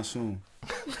 Gorilla Monsoon.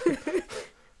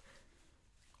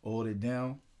 Oiled it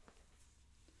down.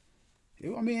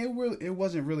 It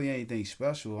wasn't really anything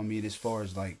special. I mean, as far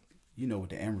as like, you know what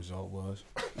the end result was.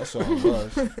 That's all it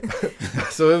was.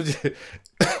 So it was just,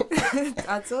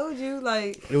 I told you,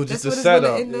 like, it was just that's a what it's gonna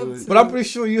setup. end up to. But I'm pretty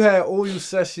sure you had oil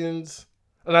sessions.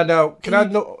 And I know?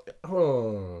 Hold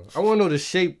on. I want to know the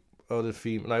shape of the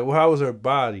female. Like, well, how was her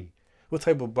body? What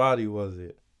type of body was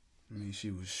it? I mean, she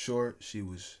was short. She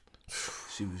was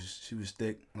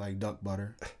thick like duck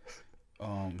butter.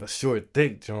 A short,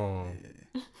 thick John.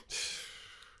 Yeah.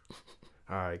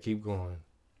 All right, keep going.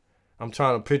 I'm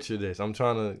trying to picture this. I'm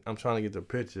trying to get the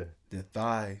picture. The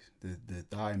thigh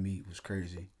meat was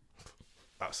crazy.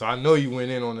 So I know you went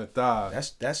in on the thigh.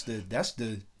 That's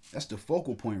the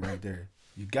focal point right there.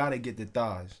 You gotta get the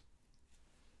thighs.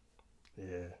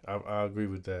 Yeah, I agree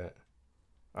with that.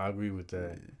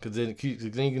 Cause then you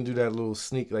can do that little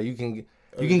sneak. Like you can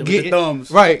With get the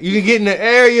thumbs. right. You can get in the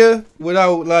area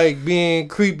without like being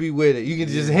creepy with it. You can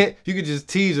just hit. You can just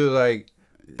tease her like,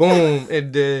 boom,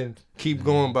 and then keep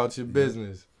going about your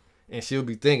business. And she'll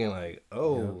be thinking like,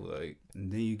 oh, like.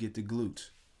 And then you get the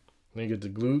glutes. Then you get the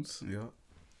glutes. Yeah.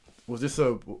 Was this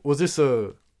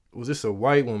a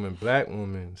white woman, black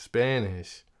woman,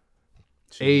 Spanish,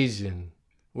 Asian?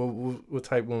 What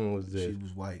type woman was this? She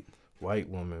was white. White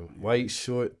woman. White,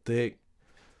 short, thick.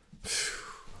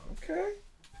 Okay.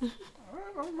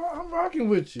 I'm rocking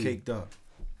with you. Caked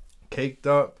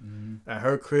up. At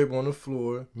her crib on the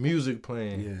floor. Music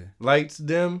playing. Yeah. Lights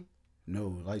dim.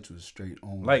 No, lights was straight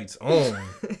on. Lights on.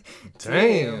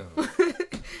 Damn.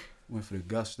 Went for the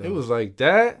gusto. It was like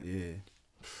that? Yeah.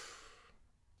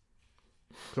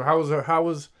 So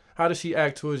how did she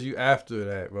act towards you after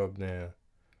that rub down?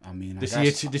 I mean, did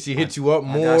she hit you up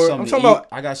more?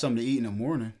 I got something to eat in the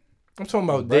morning. I'm talking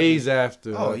about days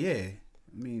after. Oh yeah. I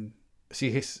mean,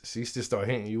 she still start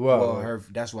hitting you up. Well,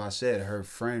 that's why I said her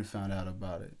friend found out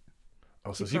about it.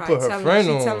 Oh, so she put her friend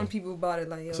on. She telling people about it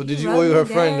like, yo. So did you oil her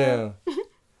friend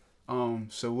down?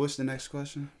 So what's the next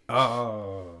question?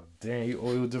 Oh, damn, you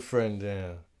oiled the friend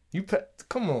down.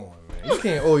 Come on, man. You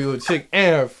can't oil a chick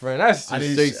and her friend. That's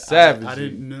just straight savage. I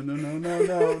didn't.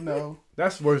 No.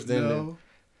 That's worse than that.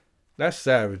 That's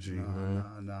savagery, man.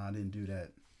 No, I didn't do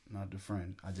that. Not the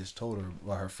friend. I just told her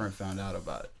while her friend found out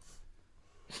about it.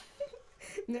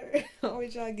 Never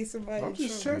always trying to get somebody. I'm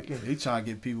just checking. He trying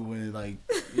to get people in like.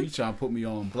 He trying to put me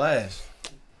on blast.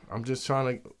 I'm just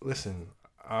trying to listen.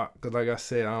 Cause like I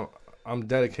said, I'm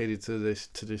dedicated to this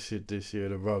shit this year,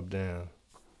 to rub down.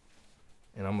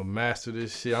 And I'm gonna master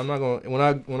this shit. I'm not gonna when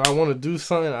I want to do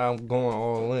something, I'm going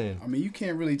all in. I mean, you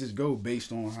can't really just go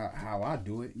based on how I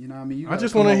do it. You know what I mean? I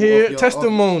just want to hear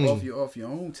testimony off your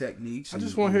own techniques. I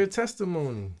just want to hear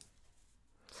testimony.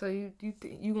 So you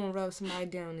you gonna rub somebody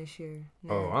down this year?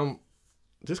 No. Oh,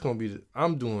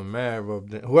 I'm doing mad rub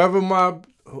down. Whoever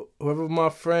my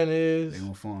friend is, They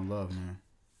gonna fall in love, man.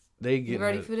 they You getting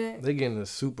ready for that? They getting a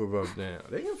super rub down.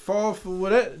 They can fall for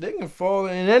whatever. They can fall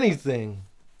in anything.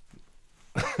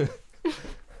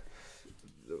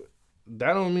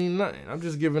 That don't mean nothing. I'm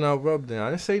just giving out rub down. I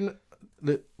didn't say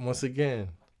once again.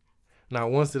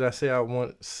 Not once did I say I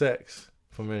want sex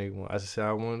from anyone. I just said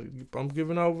I'm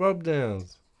giving out rub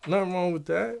downs. Nothing wrong with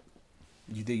that.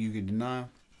 You think you can deny?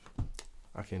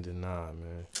 I can't deny,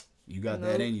 man. You got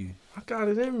that in you. I got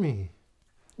it in me.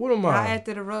 What am I? Not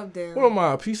after the rub down. What am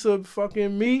I? A piece of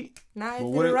fucking meat? Not after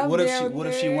But the rub what down.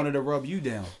 if she wanted to rub you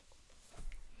down?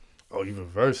 Oh, you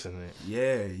reversing it.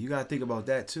 Yeah, you gotta think about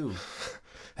that too.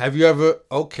 Have you ever?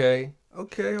 Okay,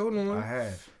 hold on. I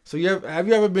have. So have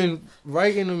you ever been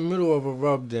right in the middle of a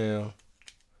rub down,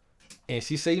 and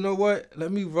she say, you know what?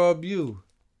 Let me rub you.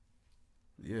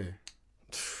 Yeah.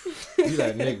 You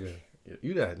that nigga.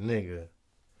 You that nigga.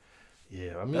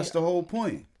 Yeah, I mean That's the whole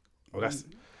point. Oh, that's.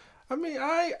 I mean,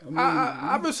 I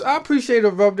appreciate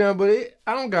a rub down, but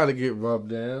I don't gotta get rubbed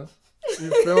down.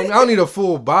 You feel me? I don't need a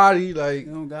full body. Like,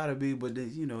 You don't gotta be, but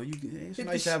it's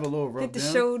nice to have a little rub Hit the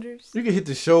down. shoulders. you can hit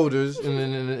the shoulders and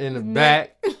in the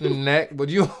back, in the neck, but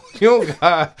you don't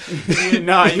got.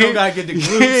 Nah, you don't gotta get the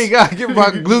glutes. You ain't gotta get my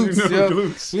glutes, No yo.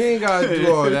 glutes. You ain't gotta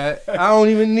do all that. I don't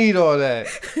even need all that.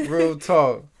 Real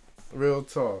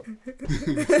talk.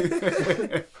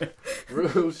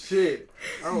 Real shit.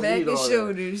 I don't Back need and all that.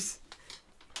 shoulders.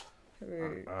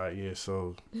 All right, yeah.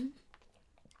 So,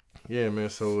 yeah, man.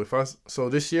 So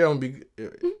this year I'm gonna be.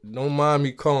 Don't mind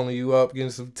me calling you up, getting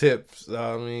some tips.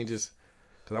 I mean, just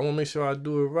cause I want to make sure I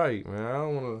do it right, man. I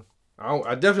don't want to.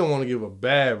 I definitely want to give a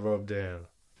bad rub down,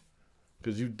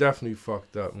 cause you definitely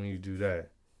fucked up when you do that.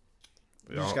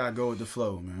 You just gotta go with the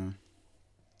flow, man.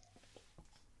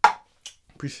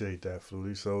 Appreciate that,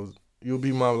 Flutie. So you'll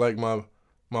be my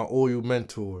oil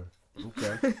mentor.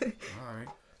 Okay. All right.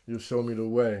 You'll show me the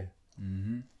way.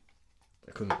 Mm-hmm.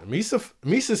 Cause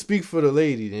Misa speak for the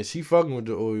lady, and she fucking with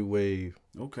the oil wave.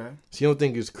 Okay. She don't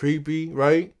think it's creepy,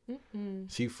 right?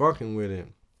 Mm-mm. She fucking with it.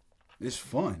 It's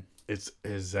fun. It's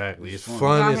exactly. It's It's fun.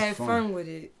 fun. Gotta It's have fun with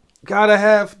it. gotta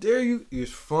have.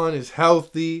 It's fun. It's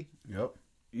healthy. Yep.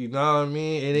 You know what I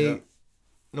mean? It ain't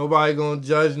nobody gonna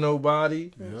judge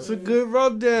nobody. Yep. It's a good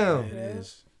rub down. It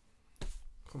is.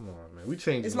 Come on, man. We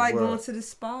changing It's the like world. going to the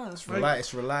spa. It's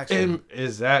relaxing. And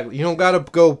exactly. You don't gotta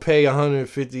go pay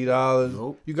 $150.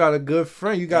 Nope. You got a good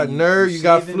friend. You got And Nerd. You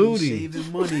got saving- Flutie.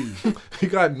 Saving money. You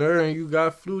got Nerd and you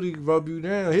got Flutie. Rub you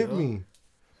down. Hit Yeah. me.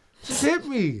 Just hit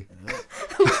me.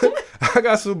 I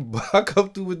got some. I come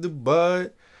through with the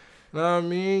bud. Know what I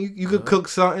mean? You could cook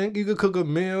something. You could cook a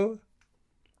meal.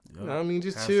 Know what I mean?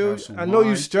 Just chill. have some I know you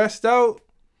wine. stressed out,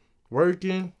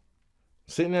 working,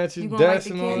 sitting at your You gonna light desk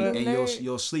the and all candle? that, And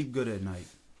you'll sleep good at night.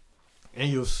 and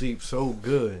you'll sleep so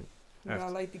good. You gotta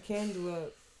light the candle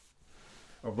up.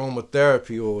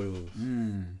 Aromatherapy oils.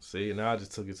 Mm. See, now I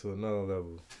just took it to another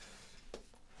level.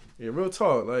 Yeah, real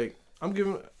talk. Like I'm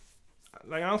giving,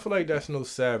 like I don't feel like that's no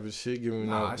savage shit. Giving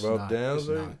out it's rub not. downs. It's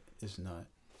Like, not. It's not.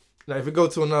 now if it go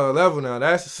to another level now,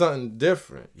 that's something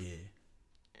different. Yeah.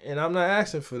 And I'm not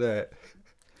asking for that.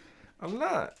 I'm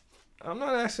not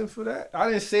asking for that. I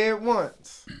didn't say it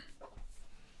once.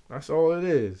 That's all it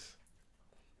is.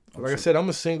 Like I said, I'm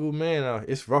a single man out.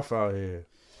 It's rough out here,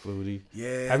 Flutie.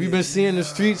 Yeah. Have you been seeing the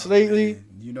streets lately? Man.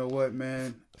 You know what,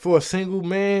 man? For a single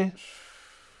man,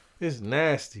 it's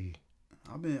nasty.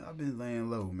 I've been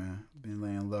laying low, man. Been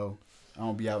laying low. I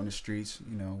don't be out in the streets.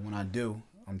 You know, when I do,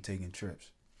 I'm taking trips.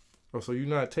 Oh, so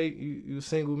you a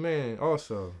single man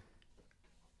also.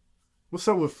 What's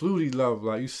up with Flutie love?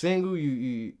 Like you single?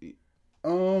 You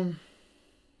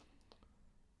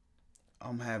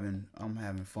I'm having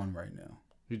fun right now.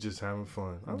 you just having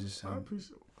fun. I'm just I having.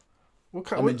 appreciate. What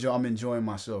kind? I'm enjoying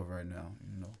myself right now.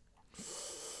 You know.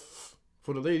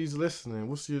 For the ladies listening,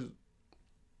 what's your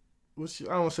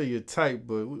I don't say your type,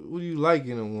 but what do you like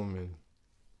in a woman?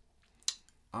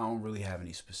 I don't really have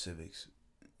any specifics.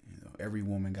 You know, every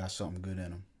woman got something good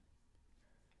in them.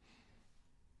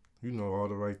 You know all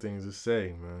the right things to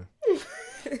say, man.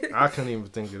 I couldn't even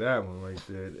think of that one right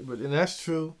there. And that's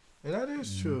true. And that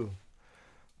is true.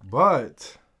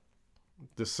 But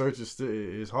the search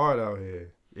is hard out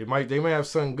here. They might have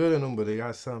something good in them, but they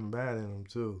got something bad in them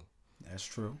too. That's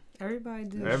true. Everybody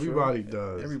do. Everybody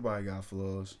does. Everybody got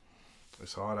flaws.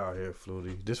 It's hard out here,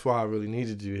 Flutie. This is why I really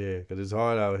needed you here, because it's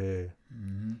hard out here.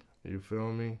 Mm-hmm. You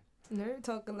feel me? Nerd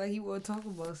talking like he want to talk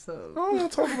about something. I don't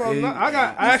want to talk about Hey,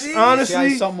 nothing. see?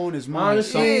 Honestly, something on his mind.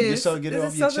 honestly, Something, Yes. just so get it Is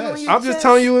off it your something on chest. your- I'm just chest.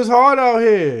 telling you it's hard out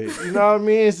here. You know what I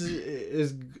mean?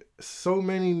 so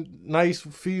many nice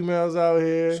females out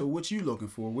here. So what you looking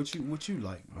for? What you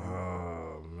like?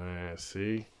 Oh man,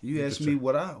 see. You asked me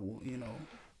what I, you know.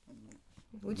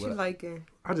 What you liking?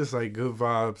 I just like good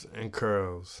vibes and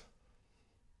curls.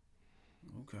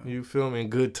 Okay. You feel me? And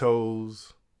good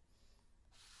toes.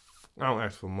 I don't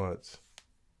ask for much.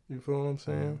 You feel what I'm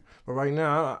saying? But right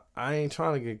now, I ain't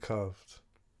trying to get cuffed.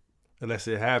 Unless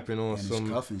it happened on And some... it's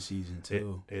cuffing season,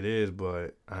 too. It is,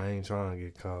 but I ain't trying to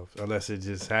get cuffed. Unless it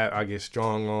just I get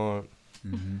strong on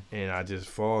and I just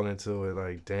fall into it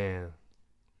like, damn.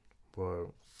 But...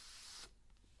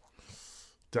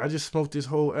 Did I just smoke this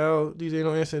whole L? DJ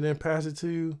No Answer and then pass it to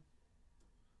you?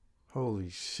 Holy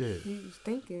shit. You was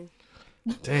thinking.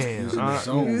 Damn. He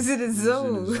was in the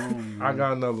zone. I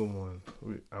got another one.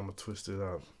 I'm going to twist it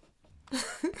up.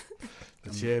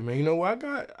 But yeah, man, you know what?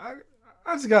 I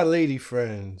just got lady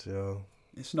friends, yo.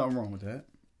 It's nothing wrong with that.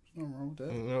 There's nothing wrong with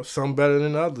that. You know, some better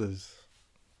than others.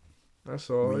 That's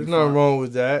all. There's nothing wrong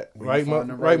with that. Right,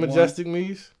 Majestic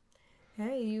Mies?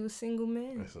 Hey, you a single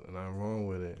man. There's nothing wrong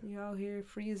with it. You out here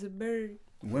free as a bird.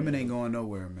 Women ain't going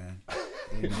nowhere, man.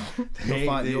 You'll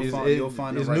find the there's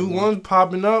right new one. ones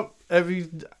popping up every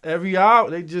hour.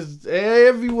 They just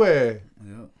everywhere.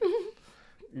 Yeah.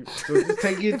 So just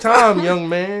take your time, young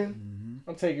man.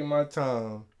 I'm taking my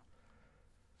time.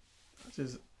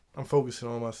 I'm focusing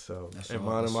on myself and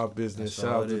minding my business. That's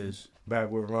all it is. Back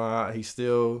with Ron. He's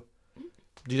still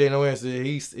DJ No Answer.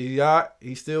 He's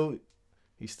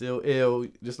still ill.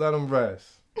 Just let him rest.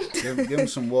 Give him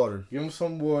some water. Give him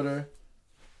some water.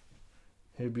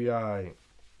 He'll be all right.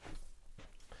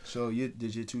 So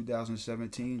did your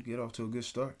 2017 get off to a good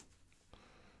start?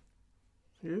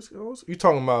 Yes, you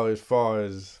talking about as far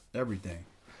as everything?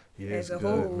 Yeah, as it's a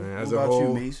good, whole. man. As what a about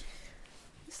whole, you, Mies?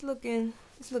 It's looking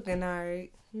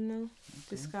alright. You know,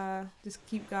 just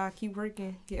keep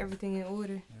working, get everything in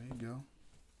order. There you go.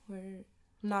 I'm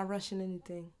not rushing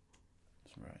anything.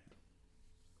 That's right.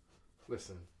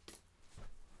 Listen,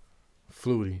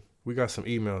 Flutie, we got some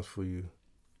emails for you.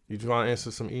 You want to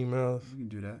answer some emails? We can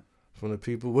do that. From the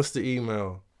people. What's the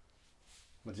email?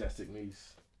 Majestic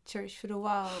Mies. Church for the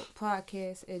Wild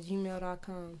podcast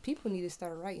 @gmail.com. People need to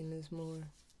start writing this more.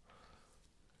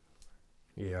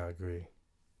 Yeah, I agree.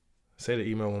 Say the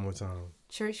email one more time.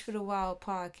 Church for the Wild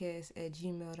podcast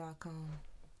 @gmail.com.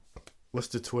 What's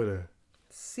the Twitter?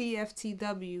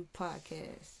 CFTW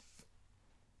podcast.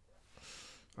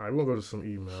 All right, we'll go to some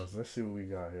emails. Let's see what we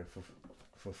got here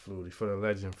for Flutie, for the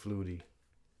legend Flutie.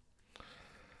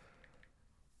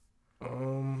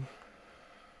 Damn.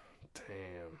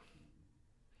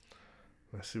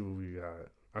 Let's see what we got.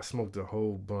 I smoked a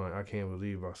whole blunt. I can't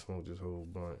believe I smoked this whole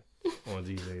blunt on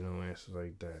DJ No Answer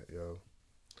like that, yo.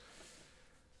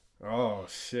 Oh,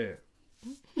 shit.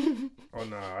 Oh,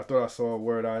 nah. I thought I saw a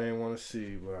word I didn't want to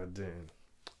see, but I didn't.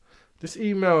 This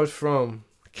email is from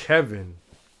Kevin.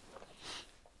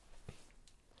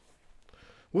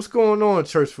 What's going on,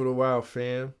 Church for the Wild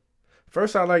fam?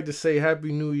 First, I'd like to say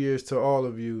Happy New Year's to all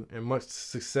of you and much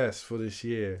success for this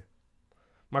year.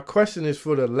 My question is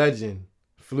for the legend,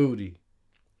 Flutie.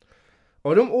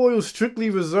 Are them oils strictly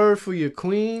reserved for your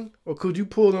queen, or could you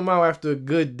pull them out after a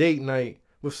good date night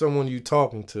with someone you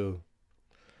talking to?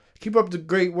 Keep up the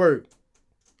great work.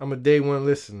 I'm a day one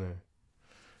listener.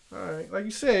 All right, like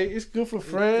you say, it's good for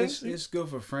friends. It's good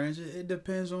for friends. It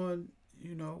depends on,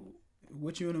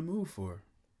 what you're in the mood for.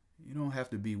 You don't have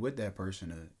to be with that person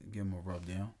to give them a rub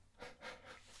down.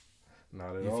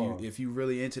 Not at all. If you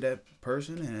really into that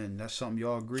person and that's something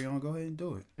y'all agree on, go ahead and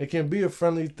do it. It can be a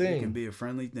friendly thing. It can be a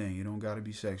friendly thing. You don't got to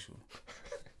be sexual.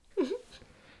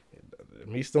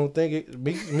 Meese don't think it.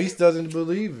 Meese doesn't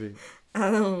believe it.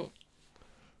 I don't.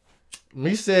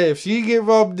 Meese said if she get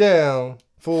rubbed down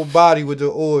full body with the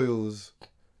oils,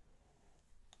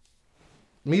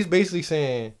 Meese basically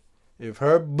saying if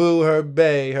her boo, her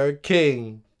bae, her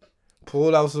king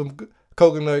pulled out some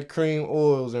coconut cream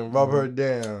oils and rub her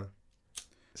down,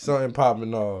 something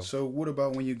popping off. So what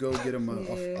about when you go get them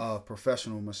a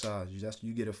professional massage?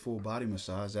 You get a full body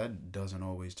massage. That doesn't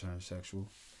always turn sexual.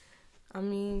 I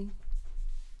mean,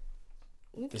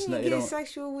 you can't get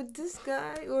sexual with this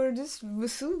guy or this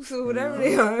masseuse or whatever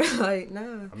they are. Like,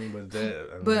 nah. I mean, but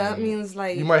that. But it's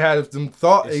like you might have some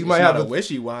thought. You might have a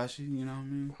wishy-washy. You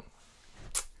know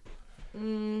what I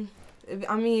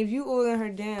mean? If you oiling her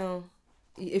down,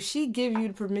 if she give you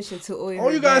the permission to oil her down,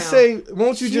 all you gotta say,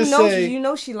 won't you just say? You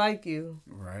know she like you,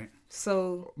 right?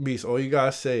 So, Beast, all you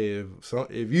gotta say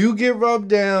if you get rubbed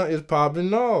down, it's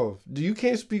popping off. You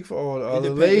can't speak for all the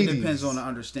other ladies. It depends on the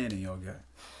understanding y'all got.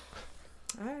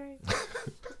 All right.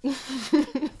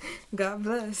 God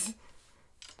bless.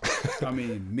 I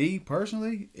mean, me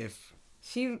personally, if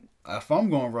If I'm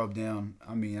going to rub down,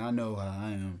 I mean, I know how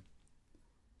I am.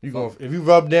 If you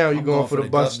rub down, you going for the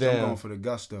bust down. I'm going for the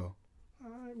gusto.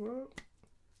 All right, well.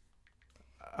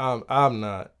 I'm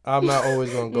not always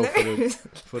gonna go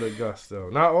for the gusto.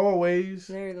 Not always.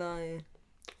 Very lying.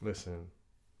 Listen,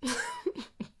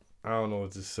 I don't know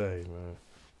what to say, man.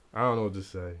 I don't know what to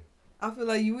say. I feel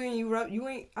like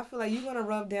I feel like you're gonna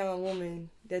rub down a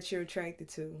woman that you're attracted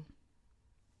to.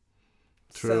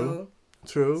 True.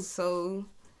 So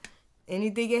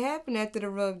anything can happen after the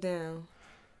rub down.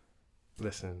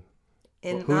 Listen.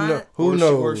 And who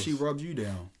knows? Or she rubs you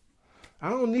down. I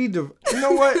don't need to. You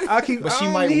know what? I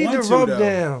don't need to rub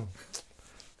down.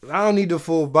 I don't need the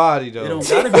full body though. It don't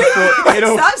gotta be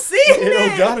full. Stop saying that. It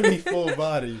don't gotta be full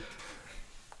body.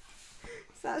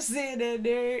 Stop saying that,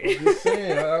 Derek. I'm just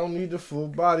saying, I don't need the full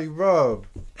body rub.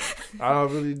 I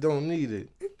really don't need it.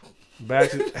 Back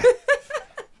to.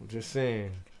 I'm just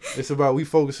saying. It's about we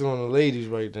focusing on the ladies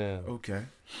right now. Okay.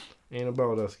 Ain't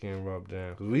about us getting rubbed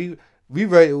down. Cause we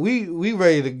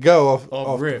ready to go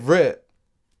off rip.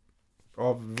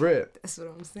 Off rip. That's what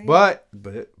I'm saying. But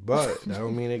that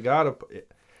don't mean it gotta.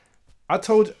 I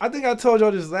think I told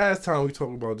y'all this last time we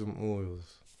talked about them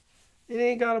oils. It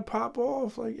ain't gotta pop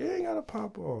off. Like it ain't gotta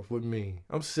pop off with me.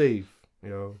 I'm safe,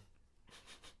 yo.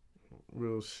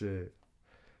 Real shit.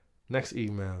 Next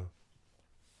email.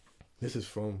 This is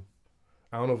from.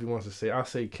 I don't know if he wants to say. I'll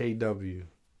say KW.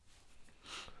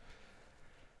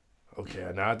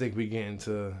 Okay, now I think we get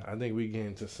into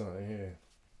something here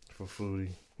for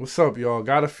Flutie. What's up, y'all?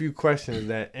 Got a few questions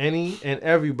that any and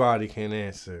everybody can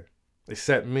answer,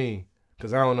 except me,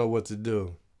 because I don't know what to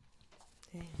do.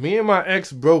 Me and my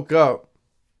ex broke up.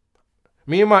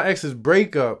 Me and my ex's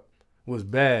breakup was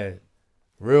bad.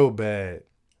 Real bad.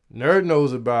 Nerd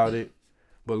knows about it.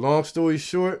 But long story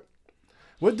short,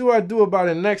 what do I do about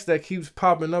an ex that keeps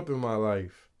popping up in my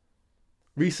life?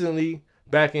 Recently,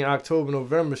 back in October,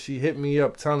 November, she hit me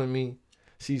up telling me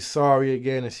she's sorry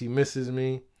again and she misses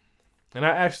me. And I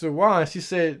asked her why, and she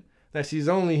said that she's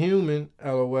only human,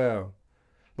 LOL.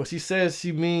 But she says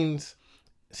she means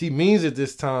it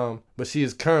this time, but she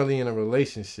is currently in a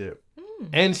relationship.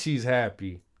 And she's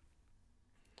happy.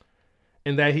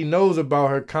 And that he knows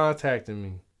about her contacting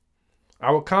me.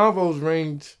 Our convos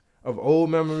range of old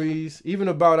memories, even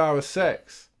about our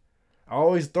sex. I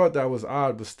always thought that was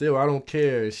odd, but still, I don't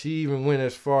care. She even went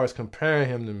as far as comparing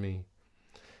him to me.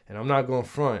 And I'm not gonna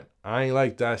front. I ain't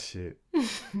like that shit.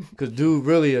 Cause dude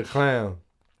really a clown.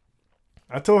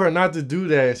 I told her not to do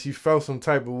that and she felt some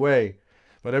type of way.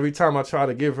 But every time I try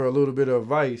to give her a little bit of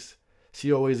advice,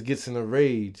 she always gets in a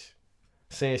rage.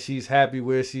 Saying she's happy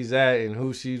where she's at and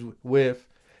who she's with.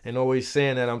 And always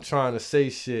saying that I'm trying to say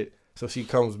shit so she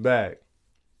comes back.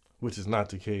 Which is not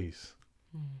the case.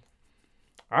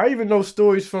 I even know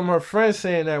stories from her friends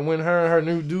saying that when her and her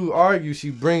new dude argue, she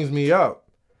brings me up.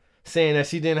 Saying that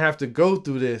she didn't have to go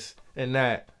through this and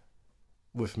that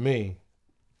with me.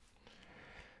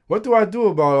 What do I do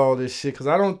about all this shit? Because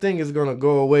I don't think it's going to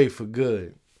go away for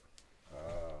good.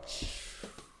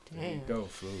 There you go,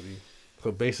 Flutie.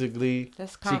 So basically,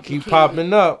 she keep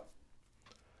popping up.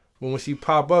 But when she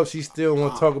pop up, she still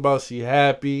want to talk about she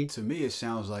happy. To me, it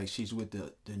sounds like she's with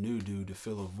the new dude to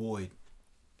fill a void.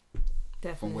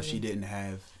 Definitely. From what she didn't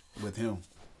have with him.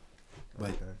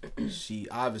 But she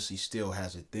obviously still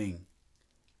has a thing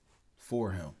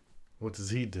for him. What does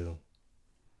he do?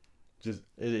 Just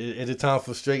is it time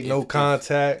for straight no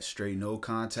contact? Straight no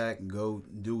contact and go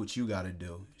do what you gotta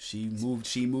do. She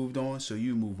moved on, so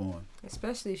you move on.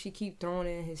 Especially if she keep throwing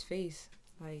it in his face.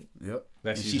 Like, yep.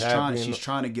 She's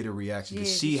trying to get a reaction to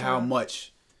see how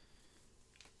much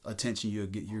attention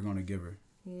you're gonna give her.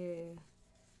 Yeah.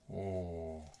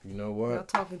 Oh, you know what? Y'all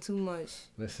talking too much.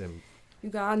 Listen. You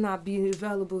gotta not be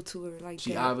available to her like she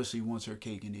that. She obviously wants her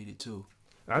cake and eat it too.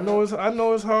 I know it's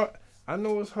hard.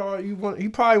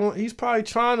 He's probably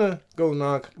trying to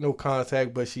go no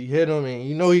contact, but she hit him and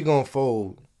you know he gonna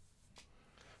fold.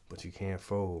 But you can't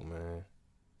fold, man.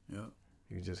 Yep.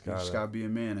 You just gotta be a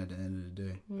man at the end of the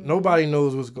day. Nobody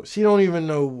knows she don't even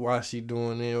know why she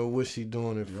doing it or what she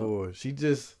doing it for. She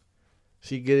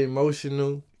get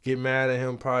emotional, get mad at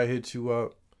him, probably hit you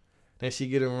up. Then she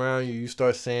get around you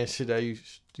start saying shit that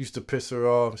used to piss her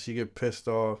off. She get pissed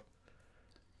off.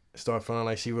 Start feeling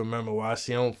like she remember why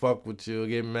she don't fuck with you.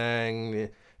 Get mad. And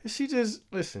she just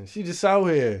out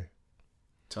here.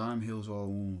 Time heals all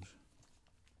wounds.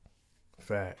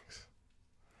 Facts.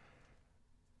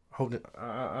 I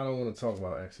don't want to talk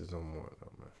about exes no more,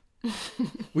 though,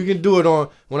 man. We can do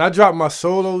it when I drop my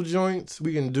solo joints,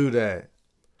 we can do that.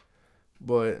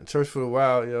 But Church for the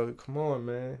Wild, yo, come on,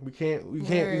 man. We're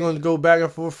going to go back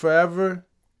and forth forever.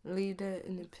 Leave that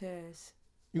in the past.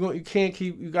 You can't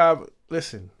keep. You gotta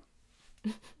listen.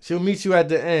 She'll meet you at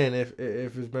the end if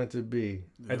it's meant to be.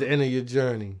 At the end of your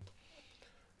journey.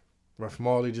 Ruff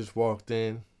Marley just walked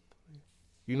in.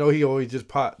 You know he always just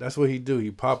pop. That's what he do.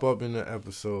 He pop up in the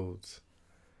episodes.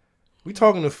 We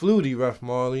talking to Flutie, Ruff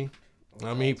Marley.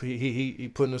 I mean,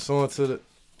 he putting us on to the.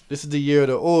 This is the year of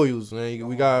the oils, man.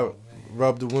 We gotta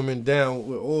rub the women down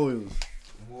with oils.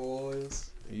 More oils.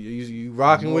 You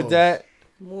rocking with that?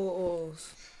 More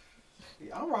oils.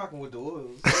 Yeah, I'm rocking with the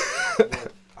oils.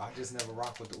 But I just never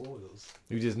rock with the oils.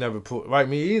 You just never put right.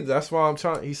 Me either. That's why I'm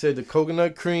trying. He said the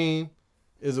coconut cream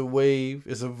is a wave.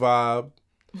 It's a vibe.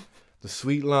 The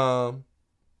sweet lime.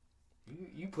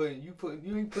 You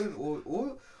ain't putting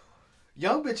oil.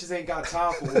 Young bitches ain't got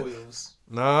time for oils.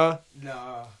 Nah.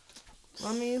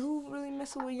 I mean, who really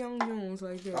messing with Young Jones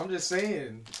like that? I'm just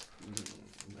saying.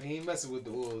 They ain't messing with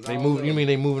the oils. They move. You mean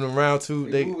they moving around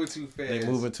too? They moving too fast. They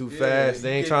moving too fast.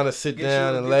 They ain't trying to sit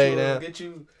down and lay down. Get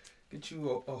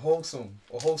you a wholesome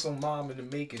mom in the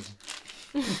making.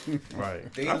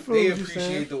 Right. They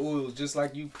appreciate the oils just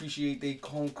like you appreciate they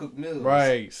home cooked meals.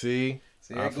 Right. See.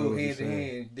 So they go hand in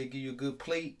hand. They give you a good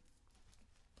plate.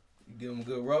 You give them a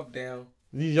good rub down.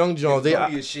 These young Johns,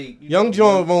 Young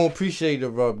John won't appreciate the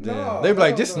rub down. No, they be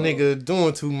like, this nigga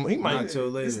doing too much. He might.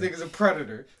 This nigga's a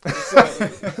predator.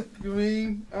 So, you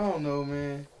mean? I don't know,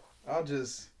 man. I'm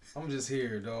just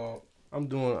here, dog. I'm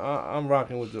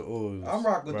rocking with the oils. I'm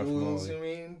rocking with the oils. You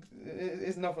mean?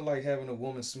 It's nothing like having a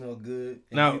woman smell good.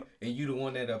 And you the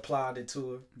one that applied it to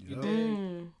her. You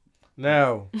dig?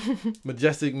 Now,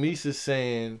 Majestic Misa's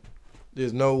saying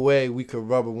there's no way we could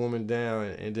rub a woman down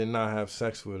and then not have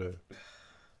sex with her.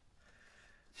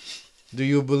 Do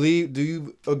you agree,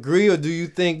 or do you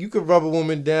think you could rub a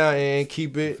woman down and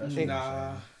keep it?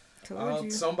 Nah.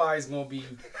 Somebody's going to be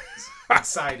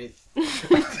excited.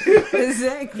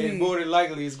 Exactly. And more than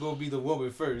likely, it's going to be the woman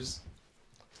first.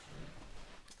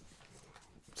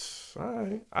 All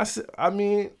right. I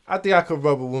think I could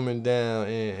rub a woman down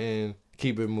and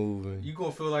keep it moving. You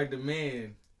going to feel like the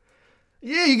man.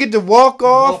 Yeah, you get to walk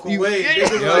off. Walk away.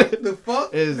 Like, the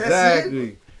fuck?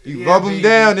 Exactly. You rub them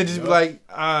down and just be like,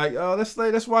 all right,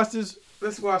 let's watch this.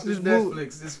 Let's watch this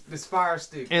Netflix, this Fire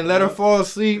Stick. And let her fall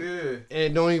asleep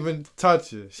and don't even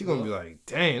touch her. She gonna be like,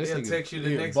 dang, this nigga text you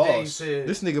the next day and said,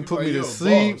 this nigga put me to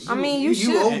sleep. I mean, you should.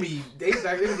 You owe me. They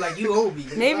was like, you owe me.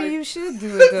 Maybe you should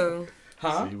do it though.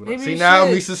 Huh? See now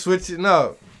Misa switching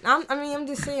up. I'm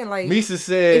just saying, like, Misa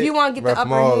said, if you want to get the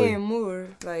upper hand more,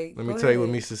 like, let me tell you what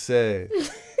Misa said.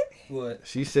 What?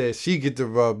 She said she get the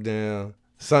rub down.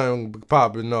 Something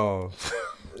popping off.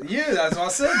 Yeah, that's what I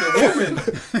said. The woman,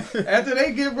 after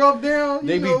they get rubbed down,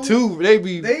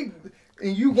 and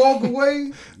you walk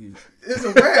away, it's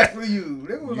a wrap for you.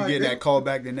 You like, get that call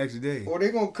back the next day, or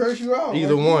they gonna curse you out.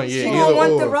 Either one, yeah. She gonna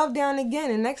want the rub down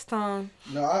again, and next time.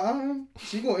 No,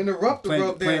 she gonna interrupt the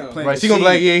rub down. Right, she gonna be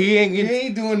like, yeah, he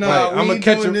ain't doing nothing. I'm gonna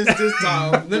catch him this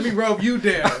time. Let me rub you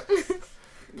down.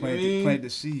 Plant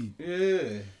the seed.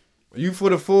 Yeah. You for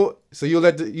the full? So you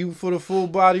let the for the full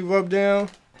body rub down?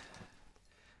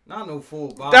 Not no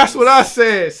full body. That's what I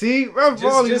said. See,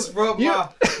 just rub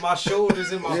my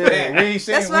shoulders and my back. We ain't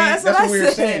saying that's what we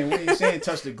were saying. We ain't saying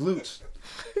touch the glutes.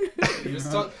 You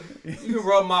can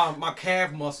rub my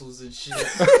calf muscles and shit.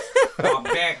 My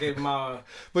back and my.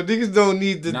 But niggas don't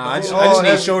need the. Nah, I just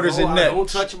need shoulders and neck. Don't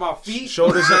touch my feet.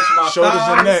 Shoulders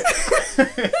and neck.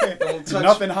 Don't touch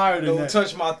nothing higher than that. Don't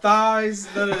touch my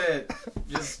thighs. None of that.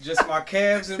 Just my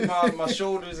calves and my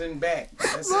shoulders and back.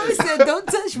 Mommy said, "Don't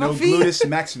touch my feet." No gluteus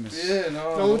maximus. Yeah,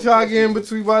 no. Don't try to get in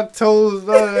between my toes.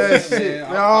 None of that shit.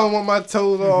 Man, I don't want my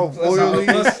toes all oily.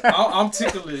 I'm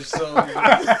ticklish, so you know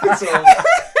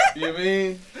what I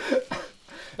mean?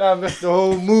 I messed the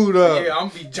whole mood up. Yeah, I'm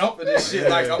be jumping this shit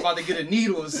like I'm about to get a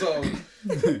needle or something.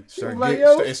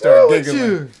 Start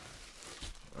giggling.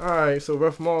 Alright, so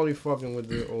Ruff Marley fucking with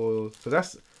the oils. So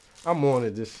I'm on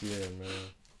it this year, man.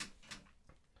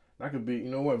 That could be, you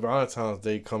know what, Valentine's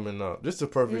Day coming up. This is the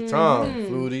perfect time,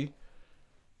 Flutie.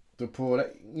 To pull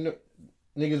that, you know,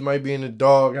 niggas might be in the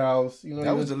doghouse. You know,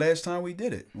 that was the last time we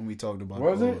did it when we talked about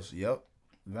was oils. Yep.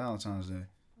 Valentine's Day.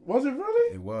 Was it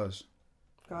really? It was.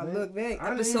 God, look back.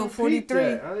 Episode 43.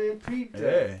 I didn't peep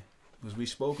that. Yeah. Because we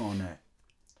spoke on that.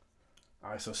 All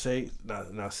right, so say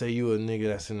you a nigga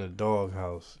that's in the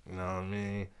doghouse. You know what I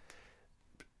mean?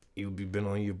 You been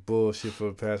on your bullshit for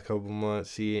the past couple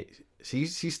months. She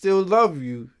still love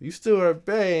you. You still her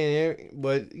bae,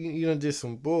 but you done did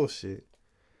some bullshit.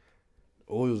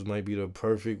 Oils might be the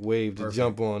perfect wave to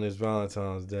jump on this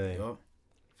Valentine's Day. Yep.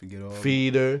 Forget all.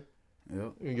 Feed her.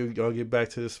 Yep. Y'all get back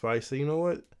to the spice. So you know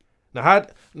what?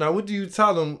 Now what do you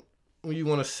tell them when you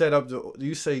want to set up do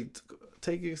you say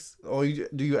take it, or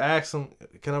do you ask them,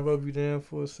 can I rub you down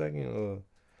for a second, or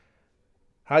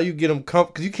how you get them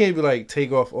because you can't be like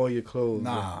take off all your clothes.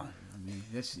 Nah. I mean,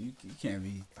 you can't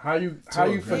be. How you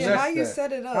finesse that? How you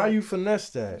set it up? How you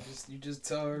finesse that? You just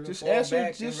tell her to just fall back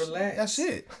and just relax. That's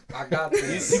it. I got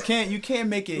this. You can't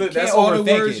make it. Look, you that's can't all the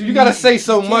overthink words it. You gotta say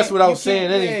so much without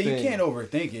saying anything. Yeah, you can't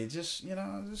overthink it. Just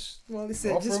Well, they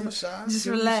said offer a massage. just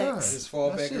relax. Just fall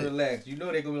back and relax. You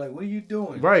know they're gonna be like, "What are you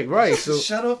doing?" Right. Just So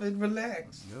shut up and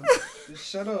relax. Just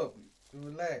shut up and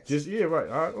relax. right.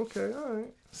 All right. Okay. All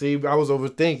right. See, I was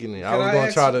overthinking it. Can I was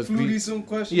gonna try to Flutie some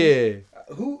questions? Yeah.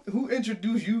 Who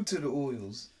introduced you to the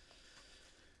oils?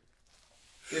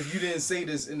 If you didn't say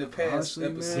this in the past Honestly,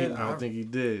 episode, man, I don't think he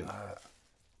did.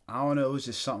 I don't know. It was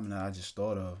just something that I just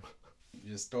thought of.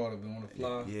 you just thought of it on the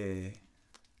fly. Yeah.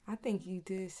 I think you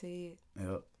did say it.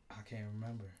 Yep. I can't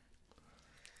remember.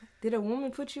 Did a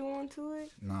woman put you onto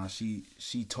it? Nah, she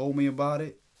told me about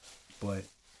it, but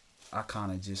I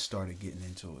kind of just started getting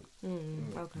into it.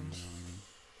 Okay.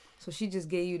 So she just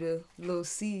gave you the little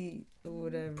seed or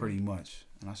whatever. Pretty much.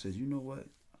 And I said, you know what?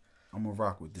 I'm going to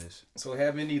rock with this. So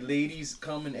have any ladies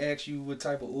come and ask you what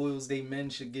type of oils they men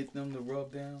should get them to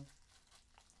rub down?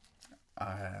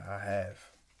 I have.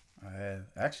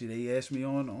 Actually, they asked me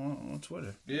on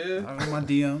Twitter. Yeah. I in my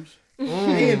DMs.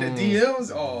 They in the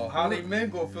DMs? Oh, how they men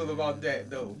gonna feel about that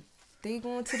though? They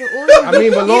going to the oil. I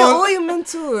mean, but he an oil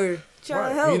mentor. Try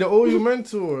to help. He the oil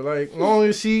mentor. Like, long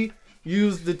as she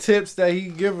use the tips that he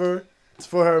give her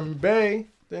for her bae,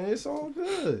 then it's all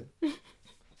good.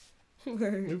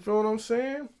 You feel what I'm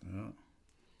saying? Yeah.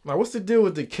 Like, what's the deal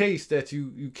with the case that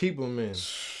you keep them in?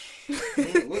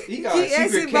 He got a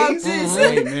secret case.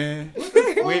 Hey, man.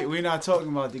 We're not talking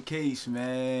about the case,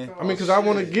 man. I mean, because I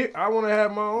want to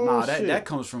have my own shit. That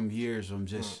comes from years of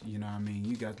just, you know what I mean?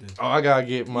 You got to... Oh, I got to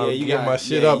get my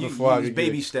shit up before I get...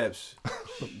 Baby steps.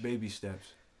 Baby steps.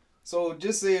 So,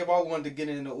 just say if I wanted to get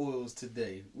into oils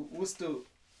today, what's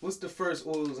the first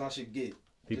oils I should get?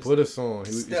 He put us on.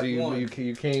 Step one.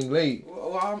 You came late.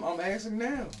 Well, I'm asking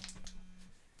now.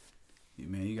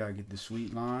 Man, you gotta get the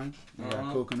sweet lime. You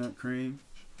got coconut cream.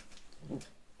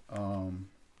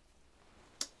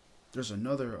 There's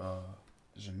another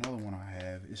one I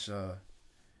have. It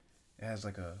has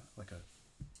like a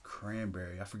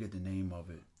cranberry. I forget the name of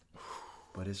it,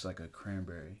 but it's like a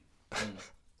cranberry.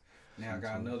 Now I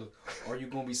got another. Are you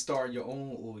gonna be starting your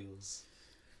own oils?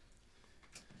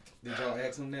 Did y'all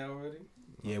ask him that already?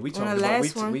 Yeah, we talked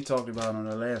about it on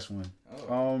the last one.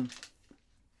 Oh.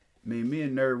 I mean, me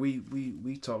and Nerd,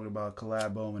 we talked about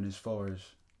collaboing as far as,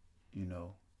 you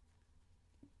know,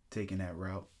 taking that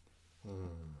route.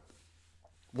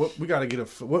 What we gotta get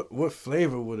what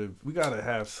flavor would it? We gotta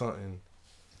have something.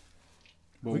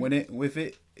 But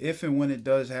if and when it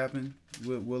does happen,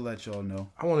 we'll let y'all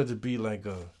know. I want it to be like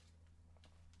a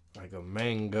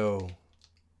mango.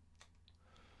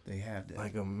 They have that.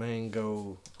 Like a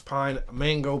mango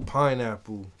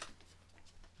pineapple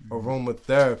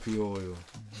aromatherapy oil.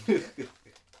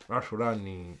 That's what I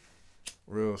need.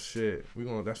 Real shit.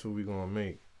 That's what we gonna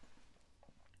make.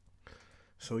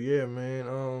 So yeah,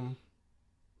 man.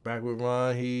 Back with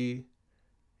Ron. He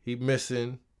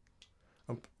missing.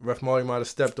 Ref Marty might have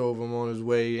stepped over him on his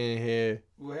way in here.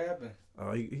 What happened?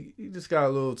 He just got a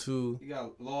little too. He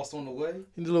got lost on the way?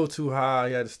 He's a little too high.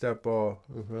 He had to step off.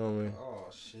 You feel me? Oh,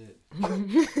 shit. What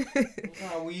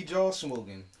kind of weed y'all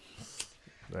smoking?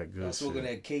 That good I'm smoking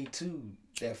shit. that K2,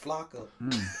 that Flocka.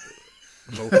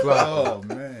 No Flocka. Oh,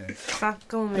 man. Stop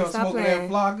going, Y'all stop smoking playing.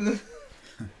 that Flocka?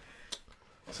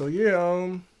 So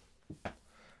yeah,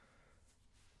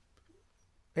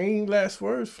 any last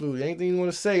words, Flutie? Anything you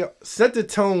want to say? Set the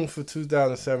tone for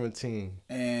 2017.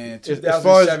 And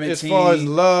 2017, as far as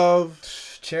love,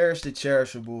 cherish the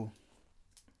cherishable,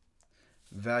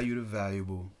 value the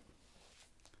valuable,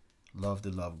 love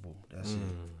the lovable. That's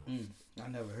it. I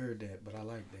never heard that, but I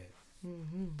like that.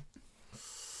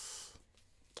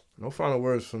 No final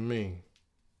words from me.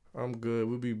 I'm good.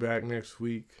 We'll be back next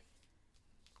week.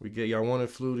 Y'all wanted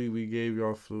Flutie, we gave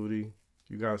y'all Flutie.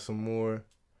 You got some more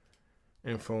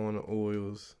info on the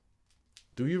oils.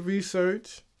 Do your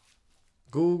research.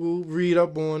 Google, read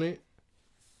up on it.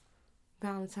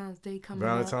 Valentine's Day coming up.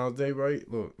 Valentine's Day, right?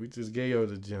 Look, we just gave her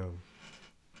the gem.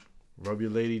 Rub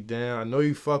your lady down. I know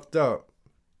you fucked up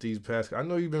these past. I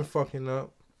know you've been fucking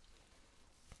up.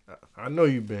 I know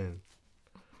you've been.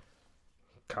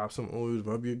 Cop some oils,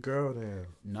 rub your girl down.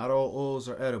 Not all oils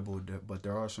are edible, but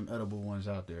there are some edible ones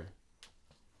out there.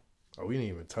 Oh, we didn't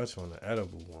even touch on the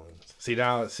edible ones.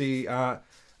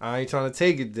 I ain't trying to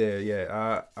take it there yet.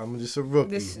 I'm just a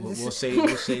rookie. We'll save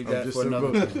that for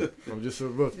another time. I'm just a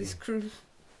rookie. This cruise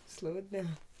Slow it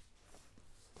down.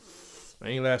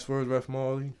 Any last words, Ref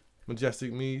Marley?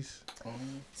 Majestic Me's?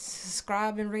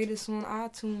 Subscribe and rate us on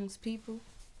iTunes, people.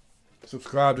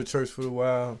 Subscribe to Church for the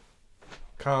Wild.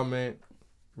 Comment.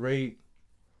 Rate.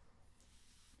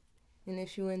 And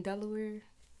if you're in Delaware,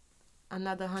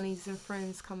 another Honeys and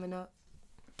Friends coming up.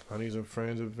 Honeys and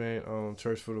Friends event,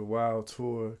 Church for the Wild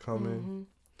tour coming.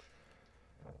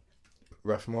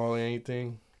 Ref Marley,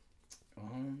 anything?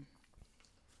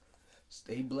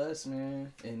 Stay blessed,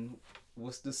 man. And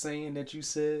what's the saying that you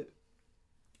said?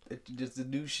 That you just to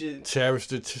do shit? Cherish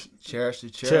the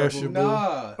cherishable.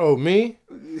 Nah. Oh, me?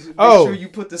 Make sure you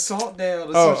put the salt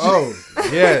down.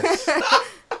 Yes.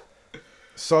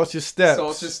 Salt your steps.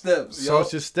 Salt your steps.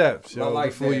 Salt your steps, yo.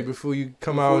 Like before you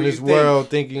come out in this world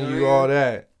thinking you all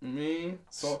that.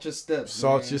 Salt your steps.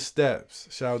 Salt your steps.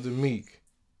 Shout out to Meek.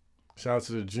 Shout out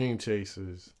to the Dream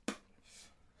Chasers.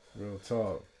 Real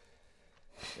talk.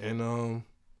 And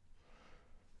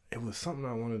it was something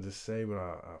I wanted to say, but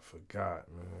I forgot,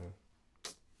 man.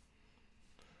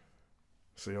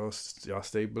 So y'all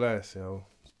stay blessed, yo.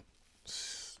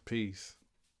 Peace.